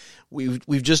think we've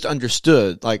just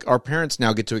understood. Like our parents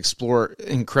now get to explore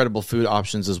incredible food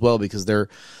options as well because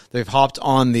they've hopped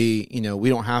on the, we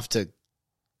don't have to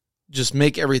just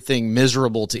make everything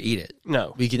miserable to eat it.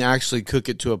 No. We can actually cook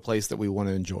it to a place that we want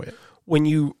to enjoy it. When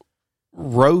you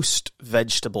roast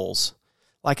vegetables,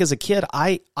 like as a kid,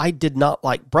 I did not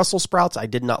like Brussels sprouts. I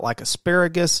did not like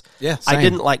asparagus. Yeah, same. I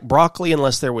didn't like broccoli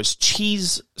unless there was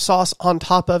cheese sauce on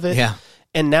top of it. Yeah.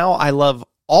 And now I love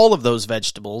all of those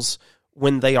vegetables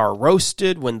when they are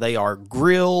roasted, when they are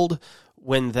grilled,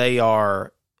 when they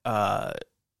are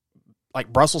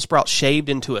like Brussels sprouts shaved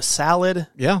into a salad.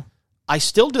 Yeah. I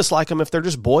still dislike them if they're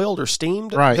just boiled or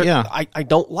steamed. Right, yeah. I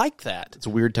don't like that. It's a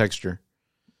weird texture.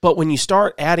 But when you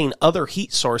start adding other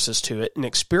heat sources to it and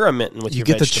experimenting with You your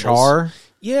get the vegetables, char.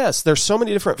 yes, there's so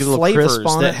many different Get a little crisp flavors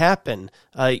on that it. happen.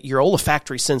 Your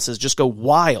olfactory senses just go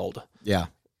wild. Yeah.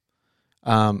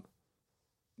 None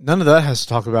of that has to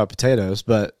talk about potatoes,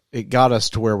 but it got us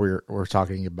to where we're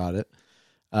talking about it.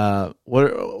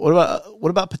 What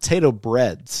about potato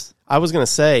breads? I was going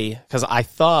to say, because I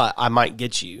thought I might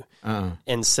get you Uh-uh.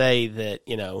 and say that,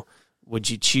 would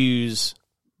you choose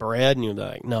bread? And you'd be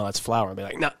like, no, it's flour. I'd be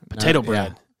like, no, potato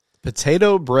bread. Yeah.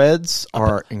 Potato breads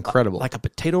are incredible. Like a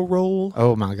potato roll.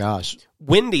 Oh my gosh.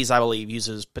 Wendy's, I believe,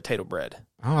 uses potato bread.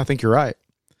 Oh, I think you're right.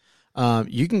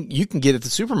 You can get at the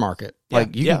supermarket. Yeah,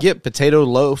 Like you can get potato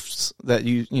loaves that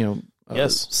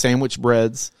Yes. sandwich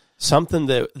breads. Something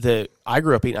that I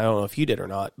grew up eating, I don't know if you did or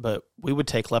not, but we would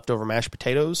take leftover mashed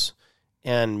potatoes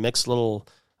and mix little,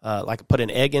 put an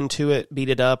egg into it, beat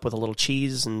it up with a little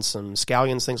cheese and some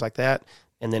scallions, things like that,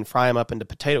 and then fry them up into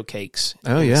potato cakes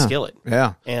in the skillet.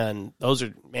 Yeah. And those are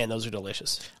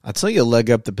delicious. I'll tell you a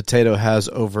leg up the potato has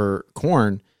over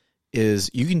corn is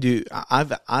you can do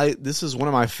this is one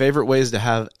of my favorite ways to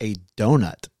have a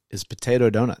donut is potato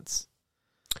donuts.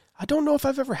 I don't know if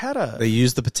I've ever had They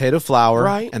use the potato flour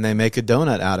Right. and they make a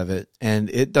donut out of it, and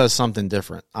it does something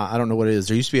different. I don't know what it is.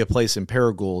 There used to be a place in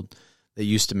Paragould that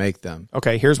used to make them.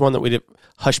 Okay, here's one that we did,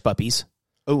 Hush Puppies.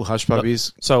 Oh, Hush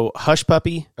Puppies. So Hush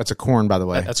Puppy, That's a corn, by the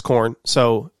way. that's corn.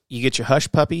 So you get your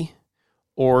Hush Puppy,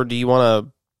 or do you want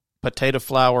a potato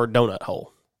flour donut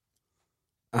hole?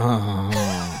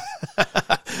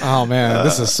 Oh man,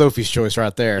 this is Sophie's choice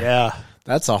right there. Yeah.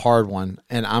 That's a hard one,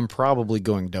 and I'm probably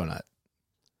going donut.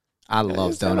 I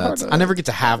love it's not donuts. hard. I never get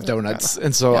to have donuts,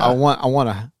 and so Yeah. I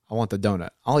want the donut.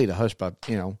 I'll eat a Hush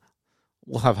Puppy.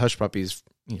 We'll have Hush Puppies.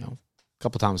 A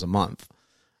couple times a month.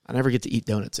 I never get to eat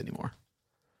donuts anymore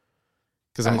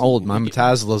because I'm old. My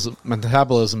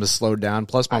metabolism is slowed down.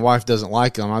 Plus, my wife doesn't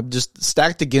like them. I'm just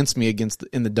stacked against me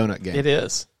in the donut game. It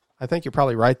is. I think you're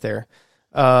probably right there.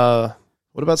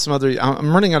 What about some other?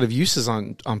 I'm running out of uses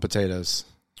on potatoes.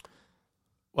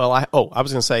 Well, I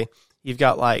was going to say you've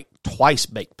got like twice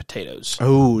baked potatoes,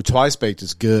 Oh, twice baked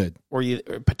is good. or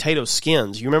potato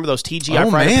skins. You remember those TGI Oh,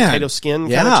 fried man. potato skin?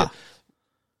 Yeah.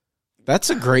 That's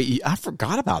a great. I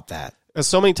forgot about that.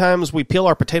 So many times we peel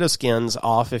our potato skins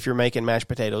off. If you're making mashed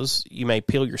potatoes, you may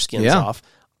peel your skins Yeah. off.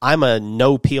 I'm a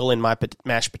no peel in my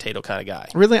mashed potato kind of guy.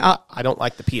 Really, I don't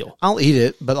like the peel. I'll eat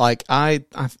it, but like I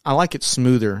like it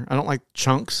smoother. I don't like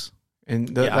chunks.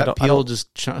 And Yeah, I that don't- peel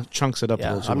just chunks it up a Yeah,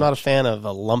 little too I'm not a much. fan of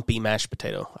a lumpy mashed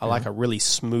potato. I like a really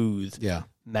smooth Yeah.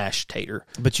 mashed tater.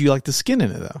 But you like the skin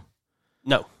in it, though.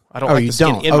 No, I don't Oh, like you the skin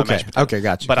don't? in my Okay. mashed potato. Okay,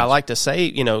 gotcha, But I gotcha. like to say,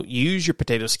 use your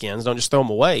potato skins. Don't just throw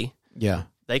them away. Yeah.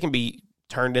 They can be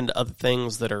turned into other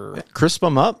things that are. Crisp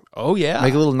them up. Oh yeah.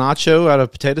 Make a little nacho out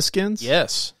of potato skins.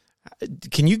 Yes.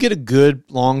 Can you get a good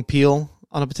long peel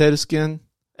on a potato skin?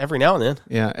 Every now and then.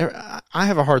 Yeah. I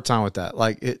have a hard time with that.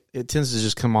 Like, it tends to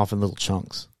just come off in little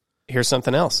chunks. Here's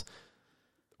something else.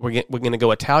 We're going to go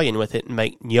Italian with it and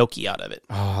make gnocchi out of it.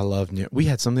 Oh, I love gnocchi. We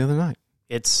had some the other night.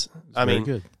 It's Very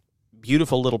good.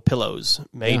 beautiful little pillows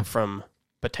made Yeah. from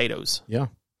potatoes. Yeah.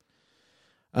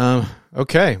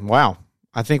 Okay. Wow.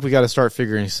 I think we got to start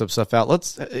figuring some stuff out.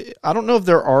 I don't know if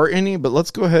there are any, but let's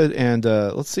go ahead and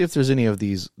let's see if there's any of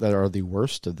these that are the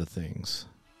worst of the things.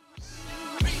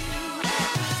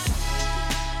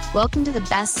 Welcome to the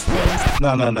best things.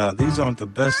 No. These aren't the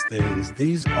best things.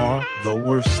 These are the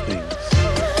worst things.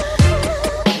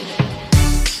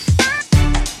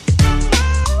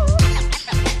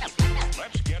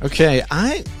 Okay.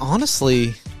 I'm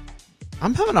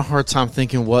having a hard time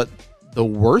thinking what the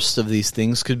worst of these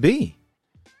things could be.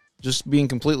 Just being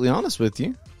completely honest with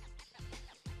you.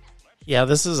 Yeah,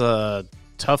 this is a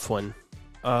tough one.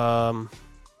 I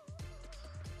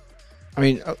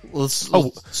mean, let's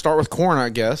start with corn, I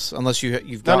guess, unless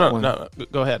you've got one. No.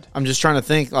 Go ahead. I'm just trying to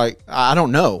think, like, I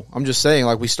don't know. I'm just saying,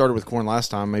 like, we started with corn last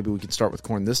time. Maybe we can start with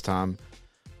corn this time.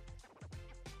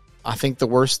 I think the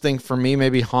worst thing for me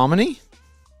may be hominy.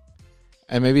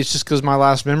 And maybe it's just because my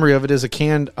last memory of it is a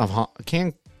can of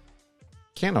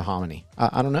hominy.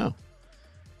 I don't know.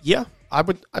 Yeah, I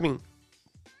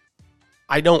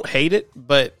don't hate it,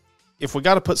 but if we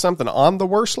got to put something on the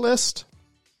worst list,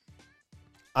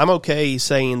 I'm okay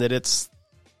saying that it's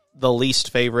the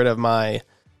least favorite of my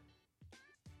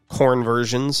corn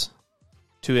versions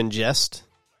to ingest.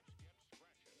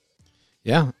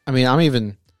 Yeah. I mean, I'm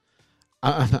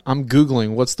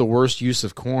Googling what's the worst use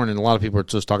of corn, and a lot of people are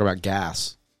just talking about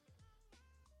gas.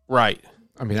 Right.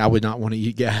 I mean, I would not want to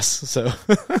eat gas, so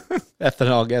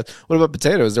ethanol gas. What about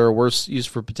potato? Is there a worse use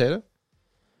for potato?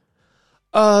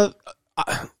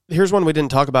 Here's one we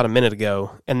didn't talk about a minute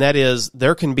ago, and that is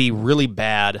there can be really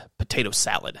bad potato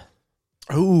salad.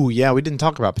 Oh, yeah, we didn't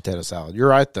talk about potato salad. You're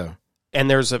right, though. And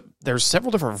there's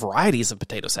several different varieties of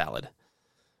potato salad.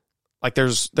 Like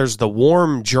there's the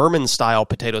warm German style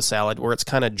potato salad where it's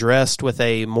kind of dressed with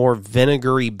a more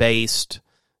vinegary based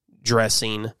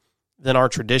dressing than our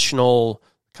traditional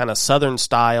kind of southern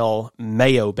style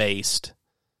mayo based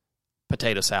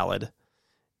potato salad.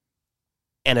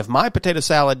 And if my potato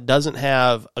salad doesn't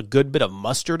have a good bit of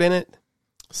mustard in it,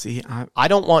 see, I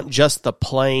don't want just the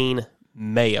plain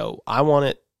mayo. I want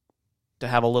it to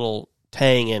have a little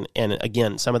tang and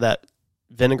again, some of that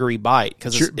vinegary bite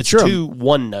because it's too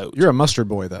one note. You're a mustard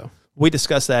boy, though. We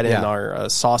discussed that in Yeah. our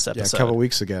sauce Yeah, episode. a couple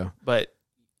weeks ago. But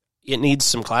it needs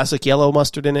some classic yellow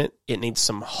mustard in it. It needs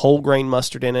some whole grain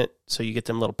mustard in it, so you get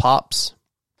them little pops.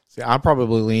 See, I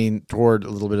probably lean toward a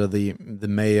little bit of the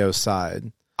mayo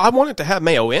side. I want it to have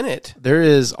mayo in it.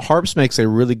 Harps makes a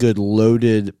really good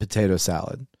loaded potato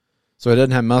salad. So it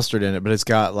doesn't have mustard in it, but it's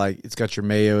got your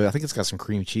mayo. I think it's got some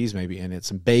cream cheese maybe in it,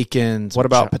 some bacon. What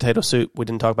about potato soup? We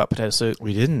didn't talk about potato soup.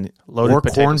 We didn't. Loaded or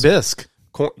corn potatoes. bisque.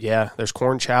 There's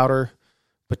corn chowder,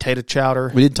 potato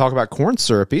chowder, We didn't talk about corn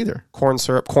syrup either. corn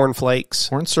syrup, corn flakes,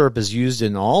 Corn syrup is used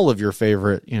in all of your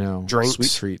favorite, drinks,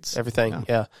 sweet treats. everything.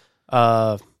 Yeah.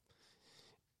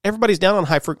 Everybody's down on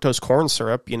high fructose corn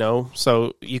syrup,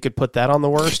 so you could put that on the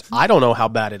worst. I don't know how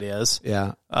bad it is.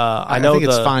 Yeah. I know think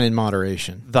it's fine in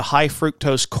moderation. the high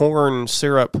fructose corn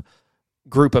syrup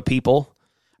group of people,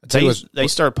 tell you what's- they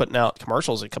started putting out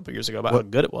commercials a couple years ago about how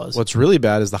good it was. What's really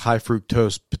bad is the high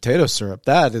fructose potato syrup.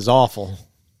 That is awful.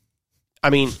 I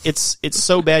mean, it's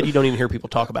so bad you don't even hear people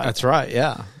talk about That's it. right.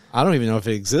 Yeah. I don't even know if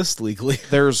it exists legally.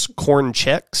 There's corn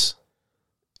checks.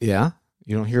 Yeah.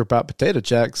 You don't hear about potato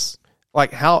checks.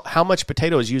 Like how much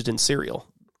potato is used in cereal?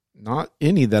 Not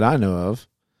any that I know of.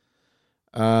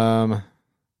 I'm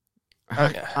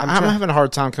having a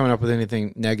hard time coming up with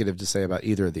anything negative to say about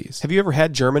either of these. Have you ever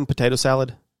had German potato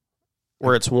salad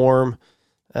where it's warm?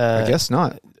 I guess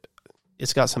not.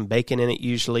 It's got some bacon in it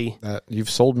usually, You've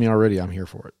sold me already. I'm here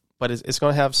for it. but it's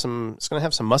going to have some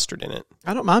mustard in it.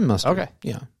 I don't mind mustard. Okay.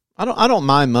 Yeah. I don't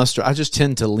mind mustard. I just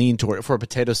tend to lean toward it. For a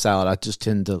potato salad, I just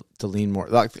tend to lean more.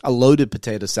 Like a loaded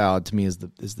potato salad to me is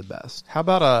the best. How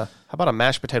about a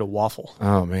mashed potato waffle?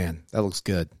 Oh man, that looks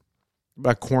good. What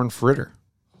about corn fritter?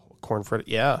 Corn fritter,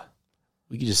 yeah.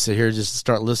 We could just sit here and just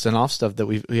start listing off stuff that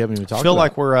we haven't even talked about. I feel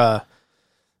like we're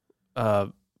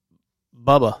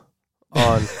Bubba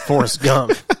on Forrest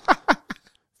Gump.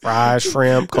 Fries,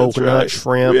 shrimp, coconut, right.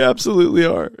 shrimp. We absolutely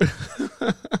are.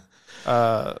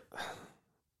 I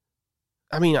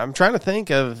mean, I'm trying to think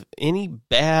of any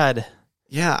bad.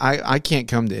 Yeah, I can't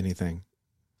come to anything.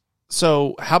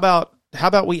 So how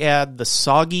about we add the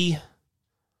soggy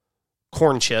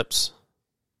corn chips?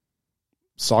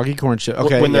 Soggy corn chip.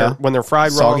 Okay, when they're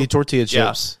fried soggy wrong. tortilla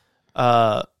chips.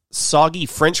 Soggy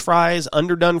French fries,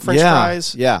 underdone French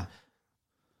fries. Yeah.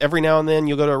 Every now and then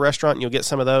you'll go to a restaurant and you'll get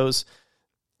some of those.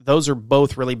 Those are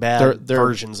both really bad They're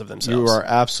versions of themselves. You are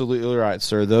absolutely right,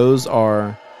 sir. Those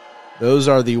are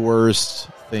the worst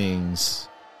things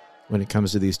when it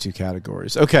comes to these two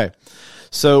categories. Okay.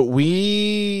 So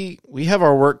we have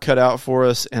our work cut out for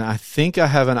us, and I think I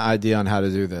have an idea on how to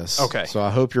do this. Okay. So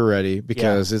I hope you're ready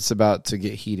because it's about to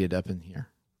get heated up in here.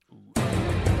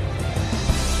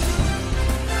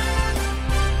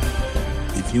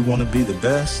 If you want to be the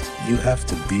best, you have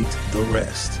to beat the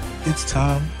rest. It's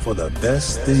time for the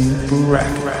best thing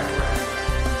bracket.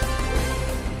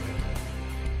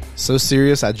 So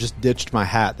serious, I just ditched my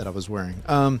hat that I was wearing.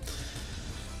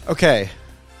 Okay.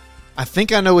 I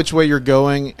think I know which way you're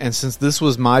going, and since this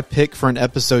was my pick for an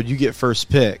episode, you get first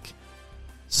pick.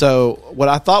 So what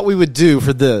I thought we would do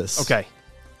for this, Okay.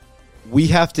 we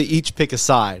have to each pick a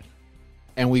side,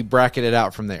 and we bracket it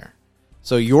out from there.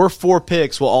 So your 4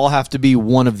 picks will all have to be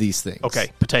one of these things.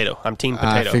 Okay, potato. I'm team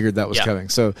potato. I figured that was coming.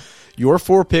 So your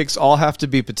 4 picks all have to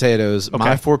be potatoes. Okay.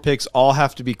 My 4 picks all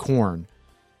have to be corn.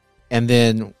 And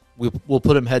then we'll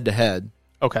put them head to head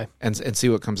Okay. and see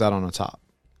what comes out on the top.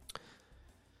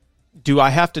 Do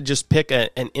I have to just pick an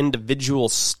individual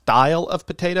style of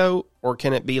potato, or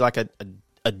can it be like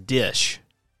a dish?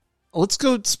 Let's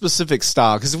go specific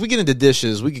style, because if we get into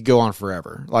dishes, we could go on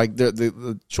forever. Like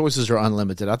the choices are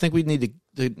unlimited. I think we need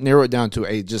to narrow it down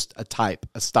to just a type,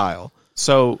 a style.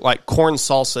 So, like corn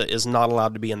salsa is not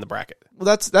allowed to be in the bracket. Well,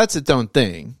 that's its own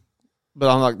thing, but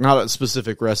I'm like not a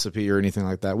specific recipe or anything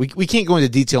like that. We can't go into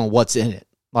detail on what's in it,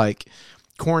 like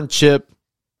corn chip,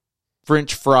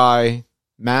 French fry,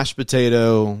 mashed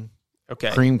potato,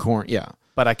 Okay. cream corn. Yeah,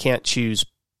 But I can't choose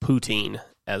poutine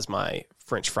as my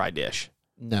French fry dish.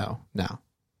 no,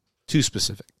 too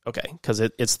specific. Okay, because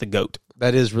it's the goat.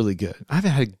 That is really good. I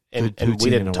haven't had good And poutine we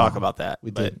in didn't a talk while. about that.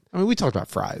 We but did. I mean, we talked about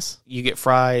fries. You get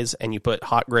fries and you put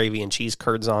hot gravy and cheese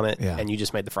curds on it, Yeah. and you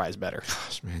just made the fries better.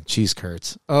 Gosh, man, cheese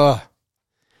curds. Ugh.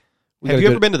 Have you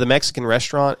ever been to the Mexican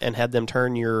restaurant and had them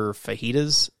turn your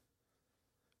fajitas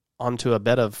onto a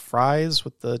bed of fries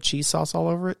with the cheese sauce all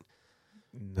over it?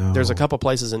 No. There's a couple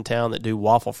places in town that do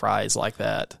waffle fries like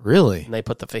that. Really? And they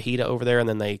put the fajita over there and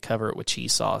then they cover it with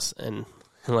cheese sauce. And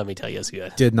let me tell you, it's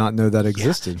good. Did not know that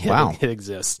existed. Yeah, Wow. It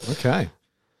exists. Okay.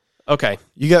 Okay.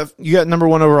 You got number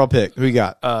 1 overall pick. Who you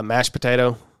got? Mashed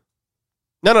potato.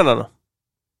 No.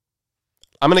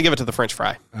 I'm going to give it to the French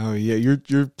fry. Oh yeah,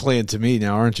 you're playing to me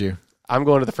now, aren't you? I'm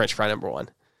going to the French fry number 1.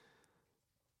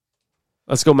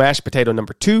 Let's go mashed potato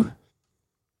number 2.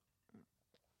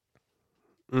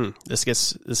 This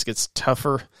gets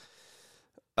tougher.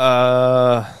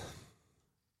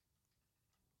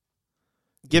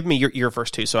 Give me your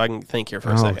first 2 so I can think here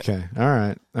for a second. Okay. All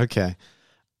right. Okay.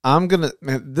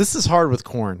 This is hard with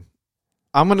corn.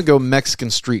 I'm gonna go Mexican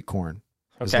street corn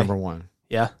as Okay. number 1.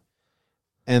 Yeah.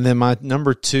 And then my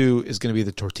number 2 is gonna be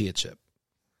the tortilla chip.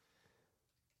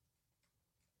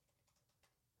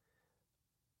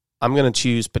 I'm going to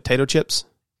choose potato chips.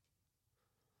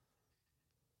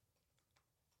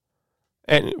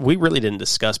 And we really didn't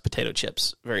discuss potato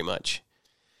chips very much.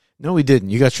 No, we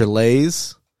didn't. You got your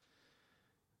Lay's.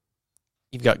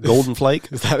 You've got Golden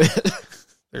Flake. Is that it?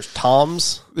 There's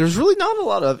Tom's. There's really not a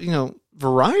lot of,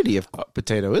 variety of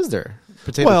potato, is there?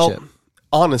 Potato chip.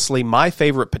 Honestly, my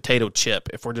favorite potato chip,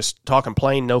 if we're just talking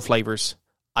plain, no flavors,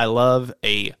 I love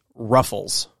a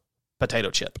Ruffles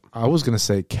potato chip. I was going to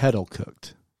say kettle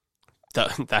cooked.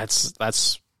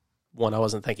 That's one I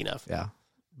wasn't thinking of. Yeah.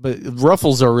 But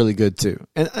Ruffles are really good too.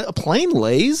 And a plain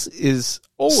Lay's is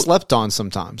slept on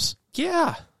sometimes.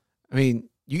 Yeah. I mean,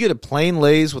 you get a plain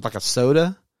Lay's with like a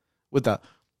soda with a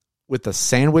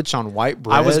sandwich on white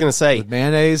bread. I was going to say with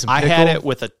mayonnaise and I pickle. had it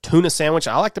with a tuna sandwich.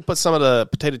 I like to put some of the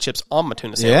potato chips on my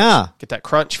tuna sandwich. Yeah. Get that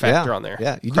crunch factor on there.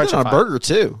 Yeah. You do that on a Crunchify. burger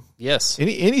too. Yes.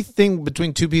 Anything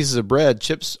between 2 pieces of bread,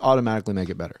 chips automatically make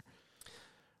it better.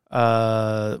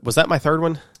 Was that my third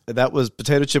one? That was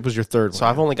potato chip was your third So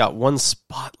one. I've only got one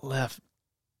spot left.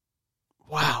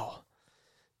 Wow.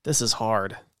 This is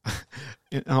hard.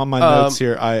 On my notes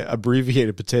here, I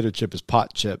abbreviated potato chip as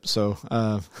pot chip. So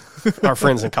Our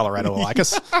friends in Colorado will like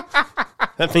us.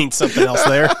 That means something else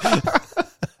there.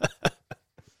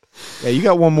 yeah, you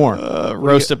got one more.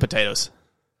 Roasted potatoes.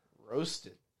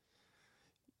 Roasted.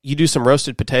 you do some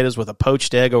roasted potatoes with a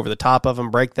poached egg over the top of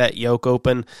them, break that yolk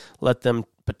open, let them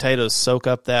potatoes soak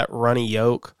up that runny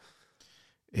yolk.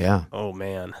 Yeah. Oh,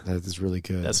 man. That is really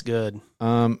good. That's good.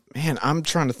 Man, I'm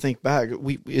trying to think back.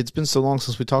 It's been so long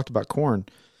since we talked about corn.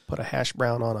 Put a hash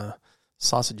brown on a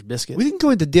sausage biscuit. We didn't go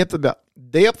into depth about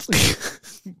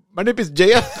depth. My name is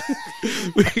JF.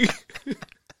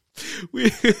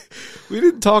 we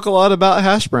didn't talk a lot about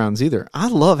hash browns either. I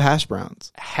love hash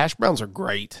browns. Hash browns are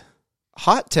great.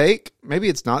 Hot take. Maybe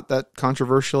it's not that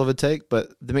controversial of a take, but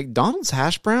the McDonald's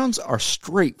hash browns are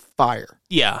straight fire.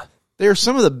 Yeah. They are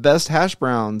some of the best hash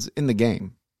browns in the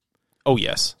game. Oh,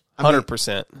 yes.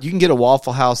 100%. You can get a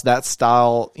Waffle House, that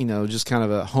style, just kind of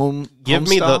a home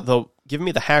style. Give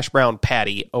me the hash brown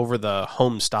patty over the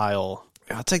home style.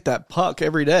 I'll take that puck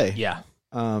every day. Yeah.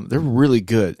 They're really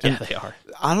good. Yeah, And they are.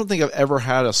 I don't think I've ever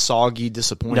had a soggy,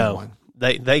 disappointing one.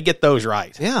 They get those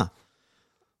right. Yeah.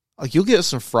 Like you'll get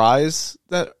some fries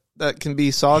that can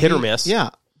be soggy. Hit or miss. Yeah.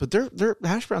 But their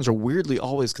hash browns are weirdly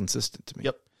always consistent to me.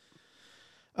 Yep.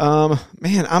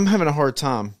 Man, I'm having a hard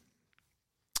time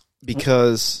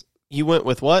because You went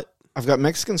with what? I've got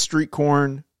Mexican street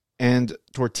corn and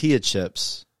tortilla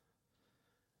chips.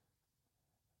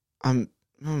 Oh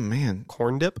man,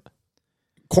 Corn dip?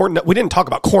 We didn't talk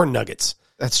about corn nuggets.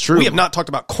 that's true. We have not talked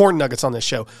about corn nuggets on this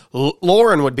show.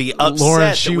 Lauren would be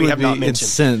upset she that we would have be not mentioned.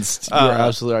 incensed. You're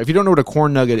absolutely right. If you don't know what a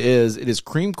corn nugget is, it is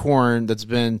cream corn that's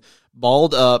been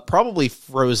balled up, probably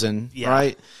frozen, Yeah.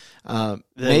 right?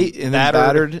 Then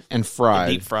battered and fried.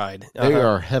 Deep fried. They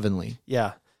are heavenly.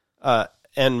 Yeah.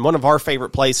 And one of our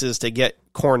favorite places to get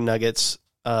corn nuggets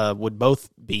would both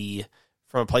be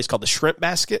from a place called the Shrimp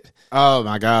Basket, Oh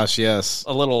my gosh, yes.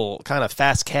 a little kind of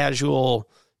fast casual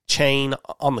chain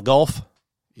on the Gulf.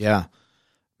 Yeah.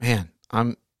 Man, I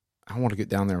want to get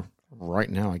down there right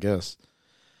now, I guess.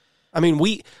 I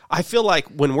mean, I feel like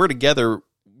when we're together,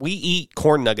 we eat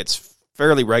corn nuggets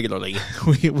fairly regularly.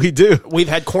 we do. We've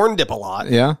had corn dip a lot.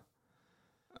 Yeah.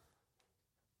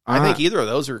 I think either of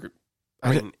those are.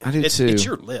 I do too. It's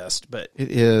your list, but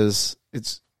It is.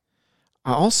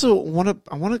 I also want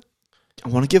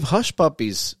to give Hush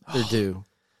Puppies their due.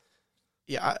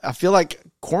 Yeah, I feel like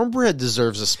cornbread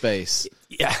deserves a space.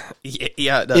 yeah. It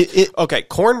does. Okay,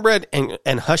 cornbread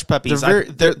and Hush Puppies, they're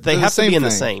they have to be in the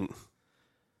thing. same.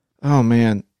 Oh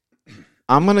man,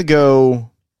 I'm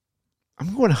going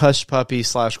Hush Puppy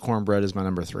 / cornbread is my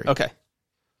number 3. Okay.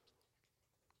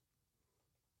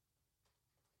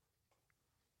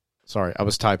 Sorry, I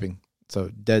was typing. So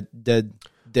dead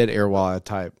air while I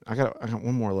type. I got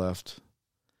one more left.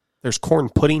 There's corn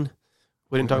pudding.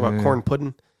 We didn't talk about corn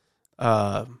pudding.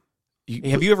 Have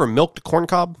you ever milked a corn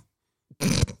cob?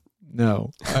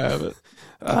 No, I haven't.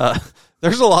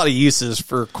 There's a lot of uses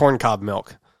for corn cob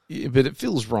milk. Yeah, but it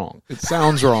feels wrong. It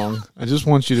sounds wrong. I just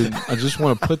want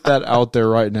to put that out there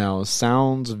right now. It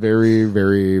sounds very,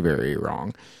 very, very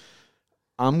wrong.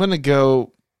 I'm going to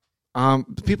go,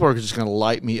 people are just going to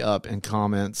light me up in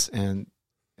comments and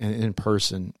in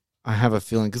person. I have a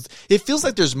feeling because it feels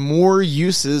like there's more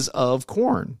uses of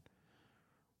corn.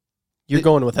 You're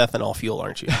going with ethanol fuel,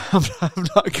 aren't you? I'm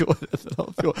not going with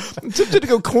ethanol fuel. I'm tempted to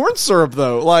go corn syrup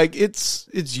though. Like it's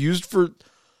used for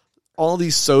all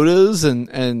these sodas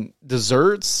and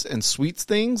desserts and sweets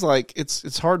things. Like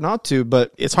it's hard not to,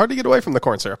 but It's hard to get away from the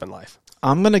corn syrup in life.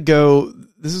 I'm gonna go.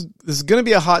 This is gonna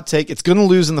be a hot take. It's gonna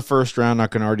lose in the first round. I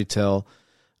can already tell.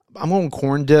 I'm going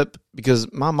corn dip because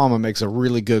my mama makes a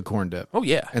really good corn dip. Oh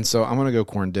yeah. And so I'm gonna go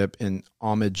corn dip in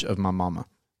homage of my mama.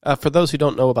 For those who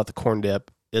don't know about the corn dip,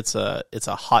 it's a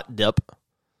hot dip.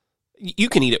 You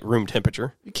can eat it room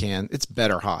temperature, You can. It's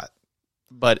better hot.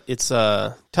 but it's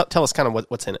tell us kind of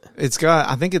what's in it. It's got.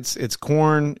 I think it's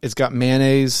corn. It's got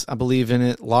mayonnaise. I believe in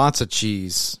it. Lots of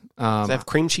cheese. Does it have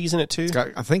cream cheese in it too?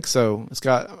 I think so. It's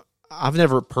got. I've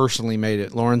never personally made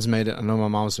it. Lauren's made it. I know my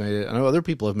mom's made it. I know other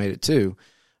people have made it too.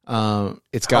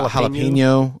 It's got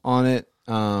jalapeno on it.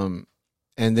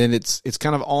 And then it's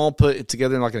kind of all put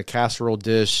together in like a casserole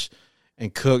dish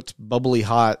and cooked bubbly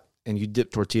hot. And you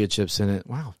dip tortilla chips in it.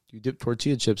 Wow, you dip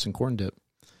tortilla chips in corn dip.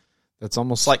 That's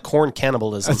almost It's like corn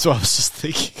cannibalism. That's what I was just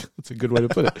thinking. That's a good way to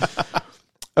put it.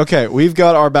 Okay, we've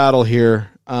got our battle here.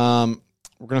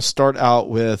 We're going to start out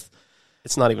with.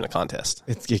 It's not even a contest.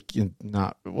 It's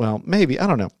not, well, maybe. I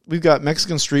don't know. We've got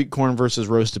Mexican street corn versus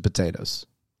roasted potatoes.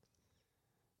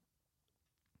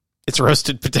 It's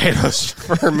roasted potatoes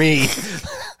for me.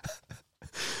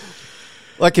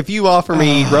 Like if you offer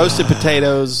me roasted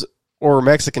potatoes or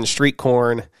Mexican street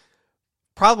corn,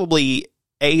 probably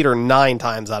 8 or 9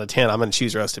 times out of 10, I'm going to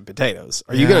choose roasted potatoes.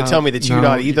 Are you going to tell me that you're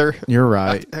not either? You're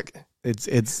right.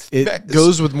 It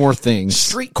goes with more things.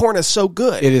 Street corn is so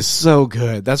good. It is so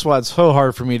good. That's why it's so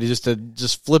hard for me to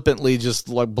just flippantly just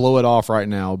like blow it off right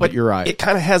now. But you're right. It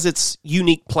kind of has its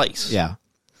unique place. Yeah.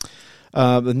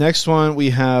 The next one we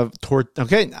have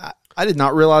okay. I did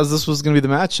not realize this was going to be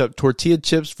the matchup: tortilla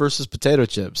chips versus potato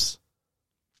chips.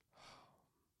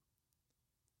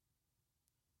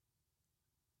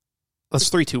 Let's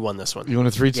 3-2-1 this one. You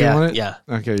want a 3-2-1 it? Yeah.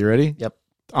 Okay, you ready? Yep.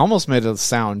 I almost made a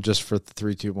sound just for the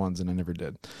 3-2-1s, and I never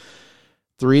did.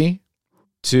 3,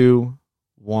 2,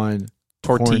 1.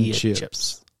 Tortilla corn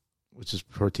chips. Which is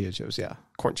tortilla chips, yeah.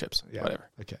 Corn chips, Yeah. whatever.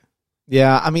 Okay.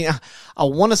 Yeah, I mean, I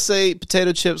want to say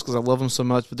potato chips because I love them so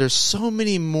much, but there's so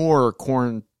many more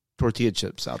corn tortilla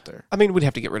chips out there. I mean, we'd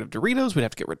have to get rid of Doritos. We'd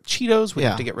have to get rid of Cheetos. We'd Yeah.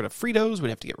 have to get rid of Fritos. We'd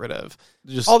have to get rid of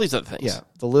Just all these other things. Yeah,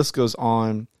 the list goes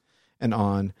on and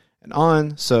on and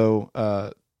on. So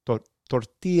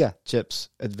tortilla chips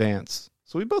advance.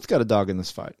 So we both got a dog in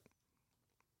this fight.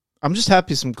 I'm just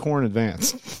happy some corn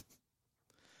advanced.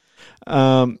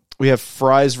 We have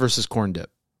fries versus corn dip.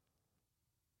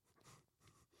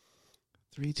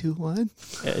 3, 2, 1.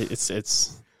 It's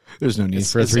There's no need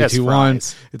for a it's 3, 2, 1.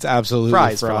 fries. It's absolutely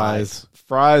Fries for fries.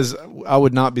 Fries. I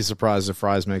would not be surprised if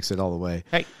fries makes it all the way.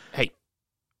 Hey,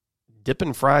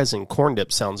 dipping fries in corn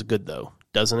dip sounds good though,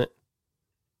 doesn't it?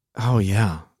 Oh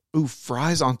yeah. Ooh,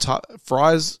 fries on top.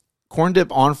 Fries, corn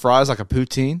dip on fries like a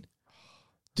poutine.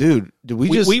 Dude, did we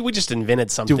just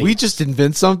invented something. Did we just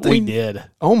invent something? We did.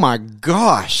 Oh my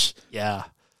gosh. Yeah.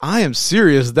 I am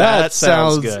serious. That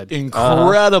sounds sounds good.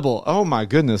 incredible. Oh my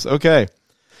goodness. Okay.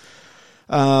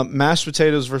 Mashed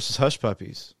potatoes versus hush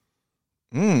puppies.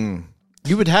 You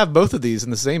would have both of these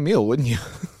in the same meal, wouldn't you?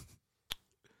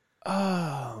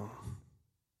 Oh.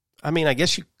 I mean, I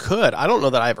guess you could. I don't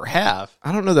know that I ever have.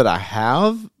 I don't know that I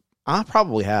have. I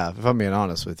probably have, if I'm being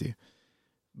honest with you.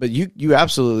 But you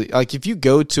absolutely, like if you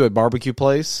go to a barbecue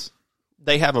place,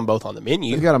 They have them both on the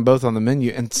menu. you've got them both on the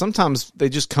menu, and sometimes they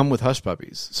just come with hush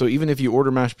puppies. So even if you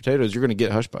order mashed potatoes, you're going to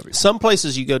get hush puppies. Some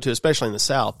places you go to, especially in the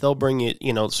South, they'll bring you,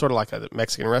 sort of like a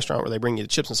Mexican restaurant where they bring you the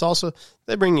chips and salsa.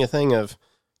 They bring you a thing of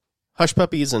hush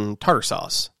puppies and tartar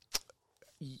sauce.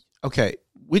 Okay,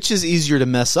 which is easier to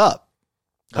mess up?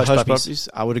 Hush puppies.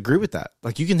 I would agree with that.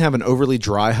 Like you can have an overly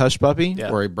dry hush puppy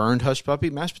Yeah. or a burned hush puppy.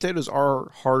 Mashed potatoes are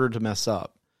harder to mess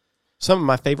up. Some of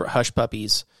my favorite hush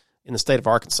puppies in the state of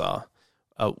Arkansas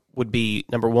would be,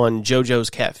 number one, JoJo's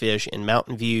Catfish in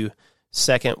Mountain View.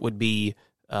 Second would be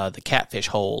the Catfish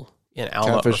Hole in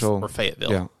Alma or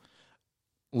Fayetteville. Yeah.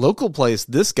 Local place,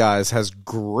 this guy's has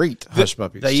great hush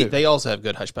puppies. too. They also have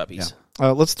good hush puppies.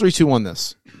 Let's 3, 2, 1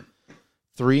 this.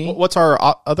 3 What's our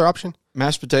other option?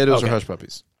 mashed potatoes or Okay. hush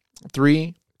puppies.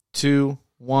 3, 2,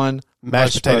 1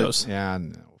 Mashed potatoes. Yeah,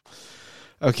 no.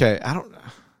 Okay, I don't.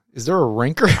 Is there a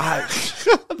ranker?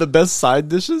 The best side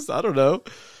dishes? I don't know.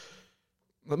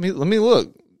 Let me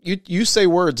look. You say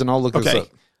words and I'll look this Okay. up.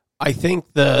 I think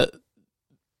the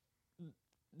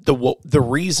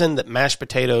reason that mashed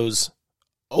potatoes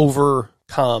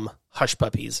overcome hush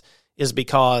puppies is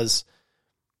because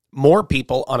more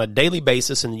people on a daily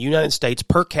basis in the United States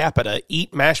per capita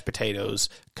eat mashed potatoes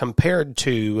compared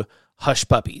to hush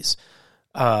puppies.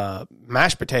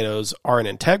 Mashed potatoes are an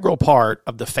integral part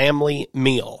of the family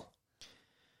meal.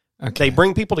 Okay. They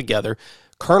bring people together.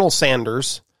 Colonel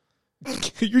Sanders,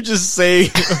 You just say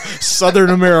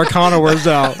Southern Americana words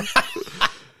out.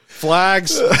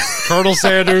 Flags, Colonel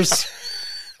Sanders,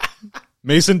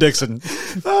 Mason Dixon.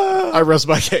 I rest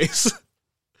my case.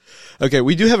 Okay,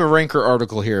 we do have a Ranker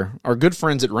article here. Our good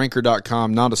friends at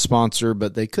Ranker.com, not a sponsor,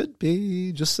 but they could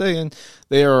be, just saying.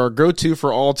 They are our go-to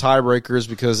for all tiebreakers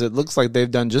because it looks like they've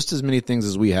done just as many things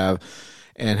as we have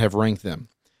and have ranked them.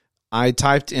 I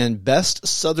typed in best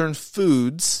Southern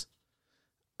foods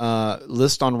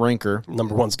list on Ranker.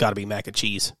 number one's got to be mac and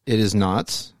cheese. It is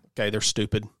not. Okay, they're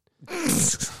stupid.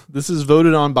 This is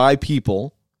voted on by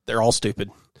people. They're all stupid.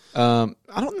 I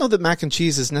don't know that mac and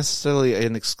cheese is necessarily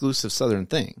an exclusive Southern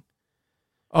thing.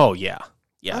 Oh yeah.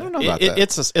 I don't know about that.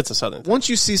 It's a Southern thing. Once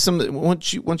you see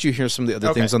once you hear some of the other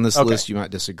Okay, things on this okay. list, you might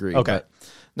disagree. Okay. But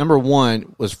number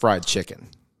one was fried chicken,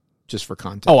 just for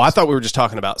context. Oh, I thought we were just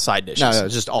talking about side dishes. No,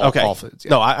 just all foods. Yeah.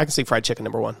 No, I can see fried chicken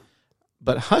number one.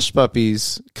 But hush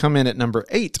puppies come in at number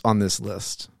 8 on this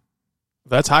list.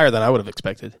 That's higher than I would have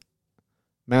expected.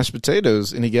 Mashed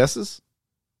potatoes. Any guesses?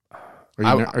 Are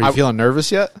you feeling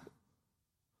nervous yet?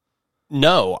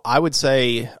 No, I would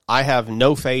say I have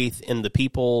no faith in the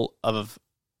people of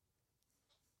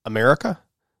America.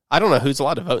 I don't know who's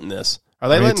allowed to vote in this. Are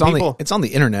they letting people? It's on the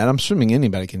internet. I'm assuming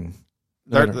anybody can.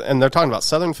 They're talking about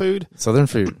Southern food. Southern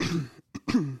food.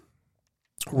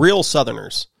 Real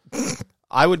Southerners.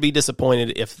 I would be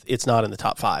disappointed if it's not in the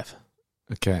top 5.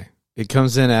 Okay. It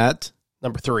comes in at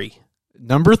Number 3.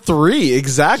 number 3.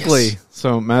 Exactly. Yes.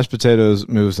 So mashed potatoes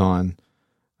moves on.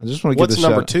 I just want to give What's this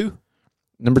number shout- 2?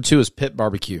 Number 2 is pit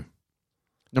barbecue.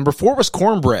 Number 4 was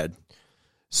cornbread.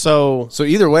 So So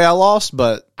either way, I lost,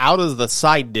 but out of the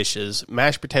side dishes,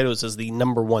 mashed potatoes is the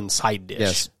number 1 side dish.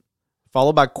 yes.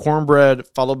 Followed by cornbread,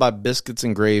 followed by biscuits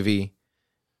and gravy.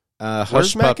 Where's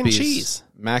Hush mac and puppies. cheese?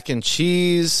 Mac and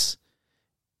cheese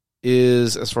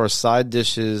is, as far as side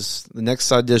dishes, the next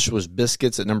side dish was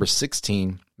biscuits at number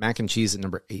 16, mac and cheese at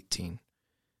number 18.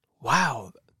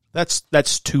 Wow. That's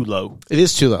too low. It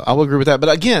is too low. I will agree with that. But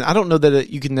again, I don't know that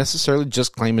you can necessarily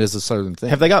just claim it as a Southern thing.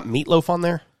 Have they got meatloaf on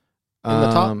there in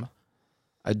the top?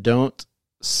 I don't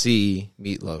see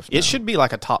meatloaf. It should be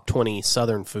like a top 20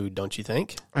 Southern food, don't you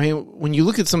think? I mean, when you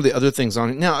look at some of the other things on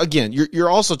it, now again, you're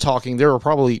also talking. There are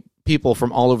probably people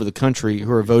from all over the country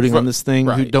who are voting on this thing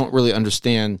who Right. don't really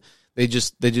understand. They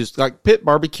just like pit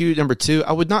barbecue number 2.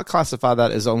 I would not classify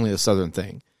that as only a Southern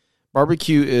thing.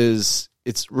 Barbecue is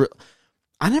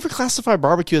I never classify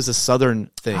barbecue as a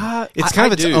Southern thing. It's kind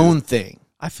of its do. own thing.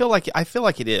 I feel like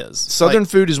it is. Southern Like,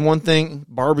 food is one thing.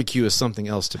 Barbecue is something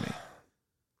else to me.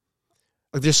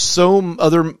 Like there's so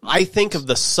other. I think of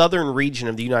the southern region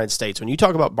of the United States. When you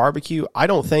talk about barbecue, I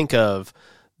don't think of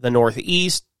the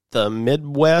Northeast, the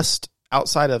Midwest,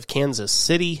 outside of Kansas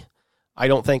City. I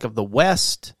don't think of the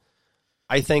West.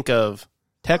 I think of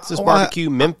Texas barbecue,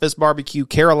 Memphis barbecue,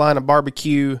 Carolina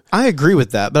barbecue. I agree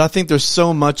with that, but I think there's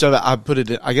so much of it. I put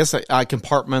it. I guess I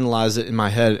compartmentalize it in my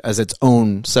head as its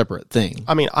own separate thing.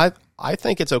 I mean, I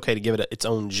think it's okay to give it its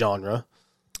own genre.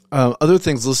 Other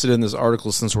things listed in this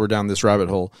article, since we're down this rabbit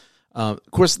hole. Of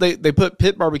course, they put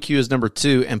pit barbecue as number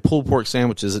 2 and pulled pork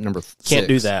sandwiches at number 6. Can't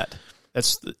do that.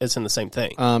 It's in the same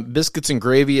thing. Biscuits and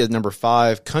gravy at number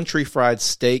 5. Country fried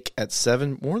steak at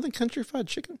 7. More than country fried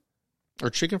chicken? Or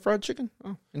chicken fried chicken?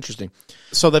 Oh, interesting.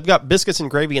 So they've got biscuits and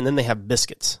gravy, and then they have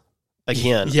biscuits.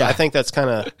 Again, Yeah. I think that's kind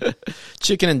of...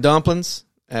 Chicken and dumplings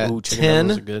at chicken 10.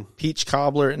 dumplings are good. Peach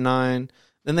cobbler at 9.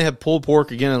 Then they have pulled pork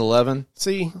again at 11.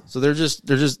 See, So they're just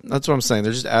that's what I'm saying.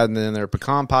 They're just adding it in there.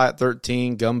 Pecan pie at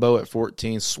 13, gumbo at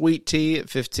 14, sweet tea at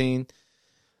 15.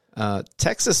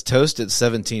 Texas toast at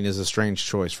 17 is a strange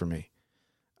choice for me.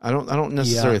 I don't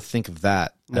necessarily think of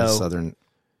that No. as Southern.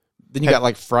 Then you got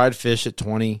like fried fish at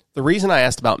 20. the reason I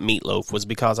asked about meatloaf was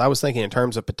because I was thinking in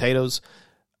terms of potatoes,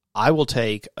 I will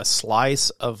take a slice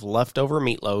of leftover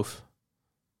meatloaf,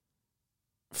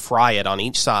 fry it on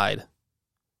each side,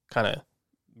 kind of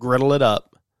griddle it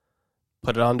up,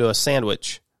 put it onto a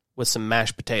sandwich with some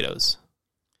mashed potatoes.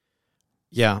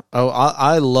 Yeah. Oh,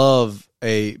 I love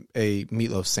a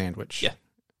meatloaf sandwich. Yeah.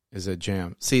 Is a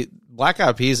jam. See, black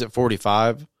eyed peas at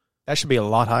 45, That should be a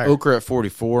lot higher. okra at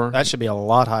 44. That should be a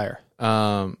lot higher.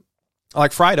 Um,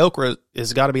 Like fried okra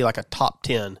has got to be like a top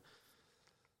 10.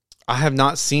 I have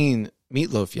not seen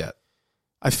meatloaf yet.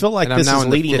 I feel like And I'm this now is in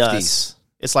the leading 50s. us.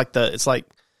 It's like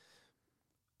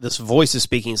this voice is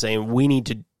speaking, saying we need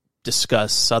to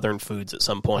discuss Southern foods at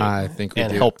some point. I think we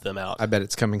and do. help them out. I bet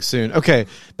it's coming soon. Okay,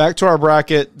 back to our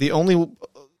bracket.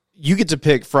 You get to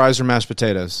pick fries or mashed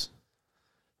potatoes.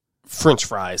 French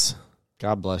fries.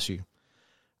 God bless you.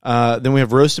 Then we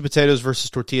have roasted potatoes versus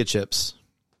tortilla chips.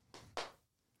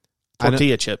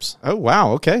 Tortilla chips. Oh,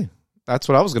 wow. Okay. That's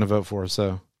what I was going to vote for.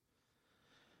 So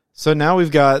now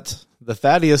we've got the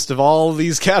fattiest of all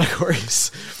these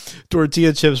categories.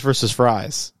 Tortilla chips versus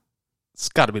fries. It's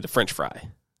got to be the French fry.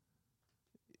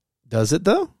 Does it,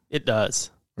 though? It does.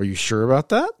 Are you sure about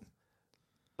that?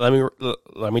 Let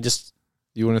me just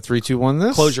You want a 3, 2, 1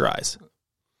 this? close your eyes.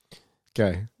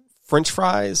 Okay. French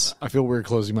fries I feel weird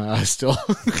closing my eyes still.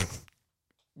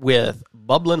 with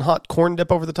bubbling hot corn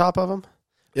dip over the top of them.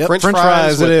 Yep, French French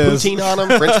fries fries, it with is. poutine on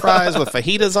them. French fries with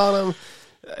fajitas on them.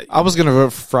 I was going to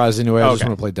vote for fries anyway. I just Okay.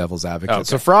 want to play devil's advocate. Okay.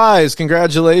 So fries,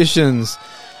 congratulations.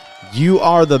 You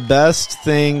are the best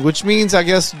thing, which means, I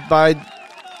guess, by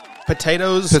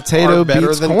Potatoes potato are better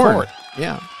beats than corn. corn.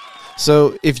 Yeah.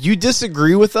 So if you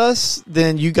disagree with us,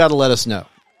 then you got to let us know.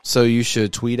 So you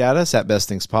should tweet at us at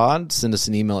BestThingsPod. Send us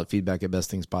an email at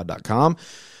feedback@bestthingspod.com.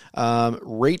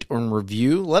 Rate and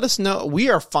review. Let us know. We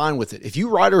are fine with it. If you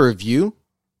write a review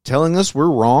telling us we're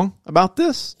wrong about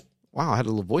this, wow, I had a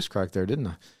little voice crack there, didn't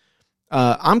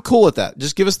I? I'm cool with that.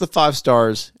 Just give us the 5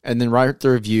 stars and then write the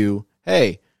review.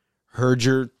 Hey, heard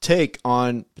your take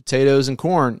on potatoes and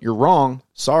corn. You're wrong.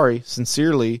 Sorry.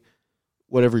 Sincerely,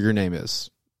 whatever your name is.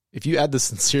 If you add the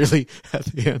sincerely at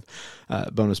the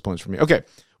end, bonus points for me. Okay.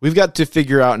 We've got to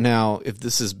figure out now if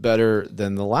this is better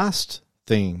than the last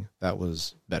thing that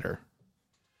was better.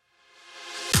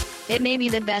 It may be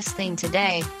the best thing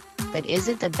today, but is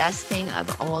it the best thing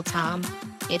of all time?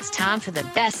 It's time for the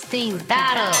best thing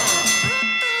battle.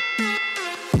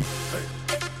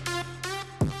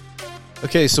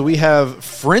 Okay, so we have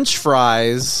French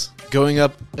fries going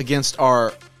up against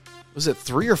our, was it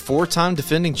 3 or 4 time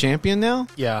defending champion now?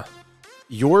 Yeah.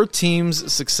 Your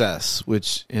team's success,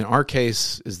 which in our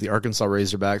case is the Arkansas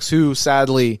Razorbacks, who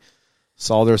sadly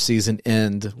saw their season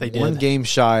end They one did. game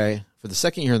shy for the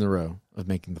second year in a row of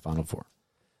making the Final Four.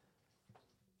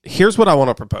 Here's what I want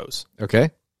to propose. Okay?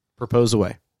 Propose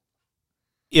away.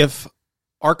 If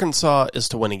Arkansas is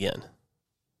to win again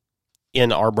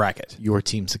in our bracket, Your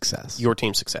team's success. your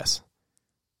team's success.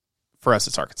 For us,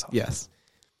 it's Arkansas. Yes.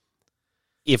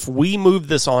 If we move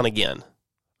this on again,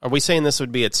 are we saying this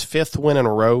would be its 5th win in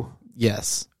a row?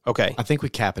 Yes. Okay. I think we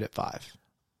cap it at 5.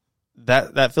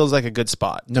 That feels like a good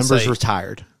spot. to Numbers say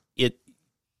retired.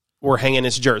 we're hanging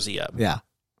its jersey up. Yeah.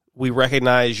 We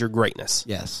recognize your greatness.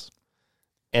 Yes.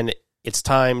 And it's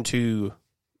time to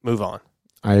move on.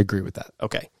 I agree with that.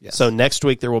 Okay. Yes. So next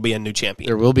week there will be a new champion.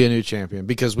 There will be a new champion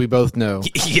because we both know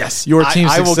Yes. Your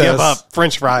team's I will success. give up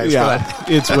French fries for that.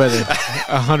 it's winning.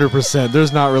 100%.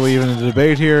 There's not really even a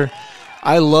debate here.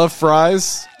 I love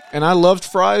fries, and I loved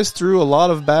fries through a lot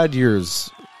of bad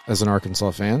years as an Arkansas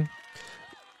fan.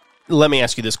 Let me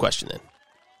ask you this question then.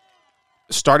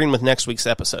 Starting with next week's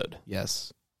episode,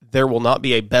 Yes. there will not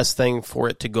be a best thing for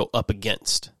it to go up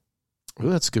against. Ooh,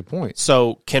 that's a good point.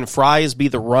 So can fries be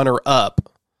the runner-up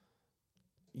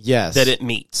Yes. that it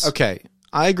meets? Okay.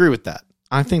 I agree with that.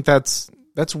 I think that's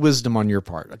wisdom on your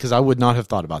part because I would not have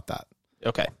thought about that.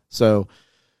 Okay. So,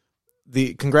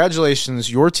 the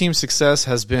congratulations, your team's success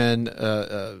has been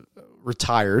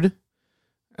retired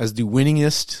as the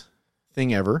winningest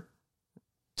thing ever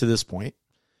to this point.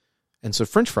 And so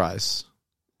French fries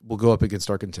will go up against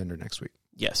our contender next week.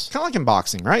 Yes. Kind of like in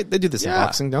boxing, right? They do this in Yeah.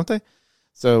 boxing, don't they?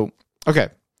 So, okay.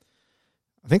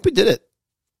 I think we did it.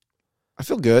 I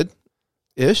feel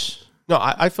good-ish. No,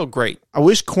 I feel great. I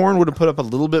wish Corn would have put up a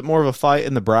little bit more of a fight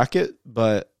in the bracket,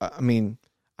 but, I mean,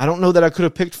 I don't know that I could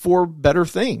have picked 4 better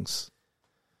things.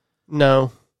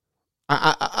 No.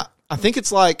 I think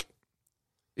it's like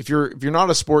if you're not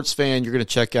a sports fan, you're going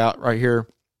to check out right here.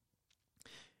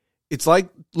 It's like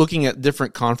looking at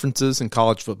different conferences in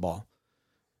college football.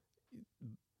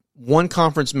 One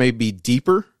conference may be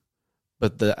deeper,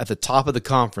 but at the top of the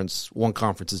conference, one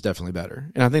conference is definitely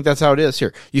better. And I think that's how it is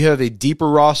here. You have a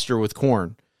deeper roster with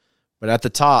Corn, but at the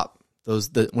top,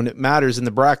 when it matters in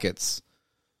the brackets,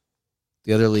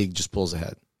 the other league just pulls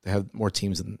ahead. They have more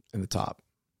teams in the top.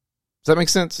 Does that make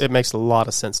sense? It makes a lot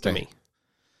of sense to Okay. me.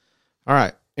 All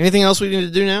right. Anything else we need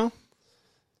to do now?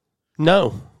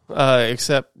 No.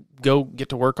 Except go get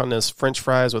to work on this French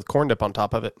fries with corn dip on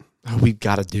top of it. Oh, we've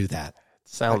got to do that.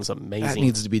 Sounds That amazing.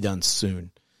 needs to be done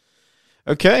soon.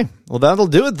 Okay. Well, that'll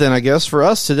do it then, I guess, for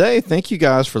us today. Thank you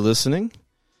guys for listening.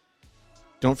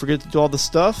 Don't forget to do all the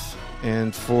stuff.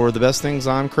 And for the best things,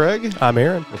 I'm Craig. I'm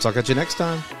Aaron. We'll talk at you next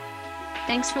time.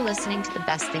 Thanks for listening to the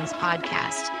Best Things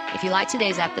Podcast. If you like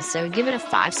today's episode, give it a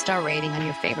 5-star rating on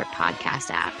your favorite podcast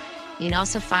app. You can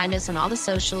also find us on all the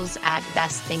socials at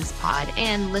Best Things Pod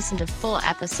and listen to full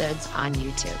episodes on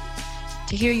YouTube.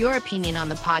 To hear your opinion on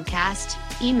the podcast,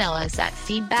 email us at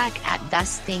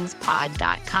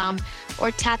feedback@bestthingspod.com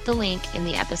or tap the link in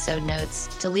the episode notes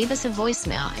to leave us a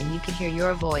voicemail and you can hear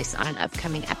your voice on an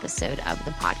upcoming episode of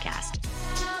the podcast.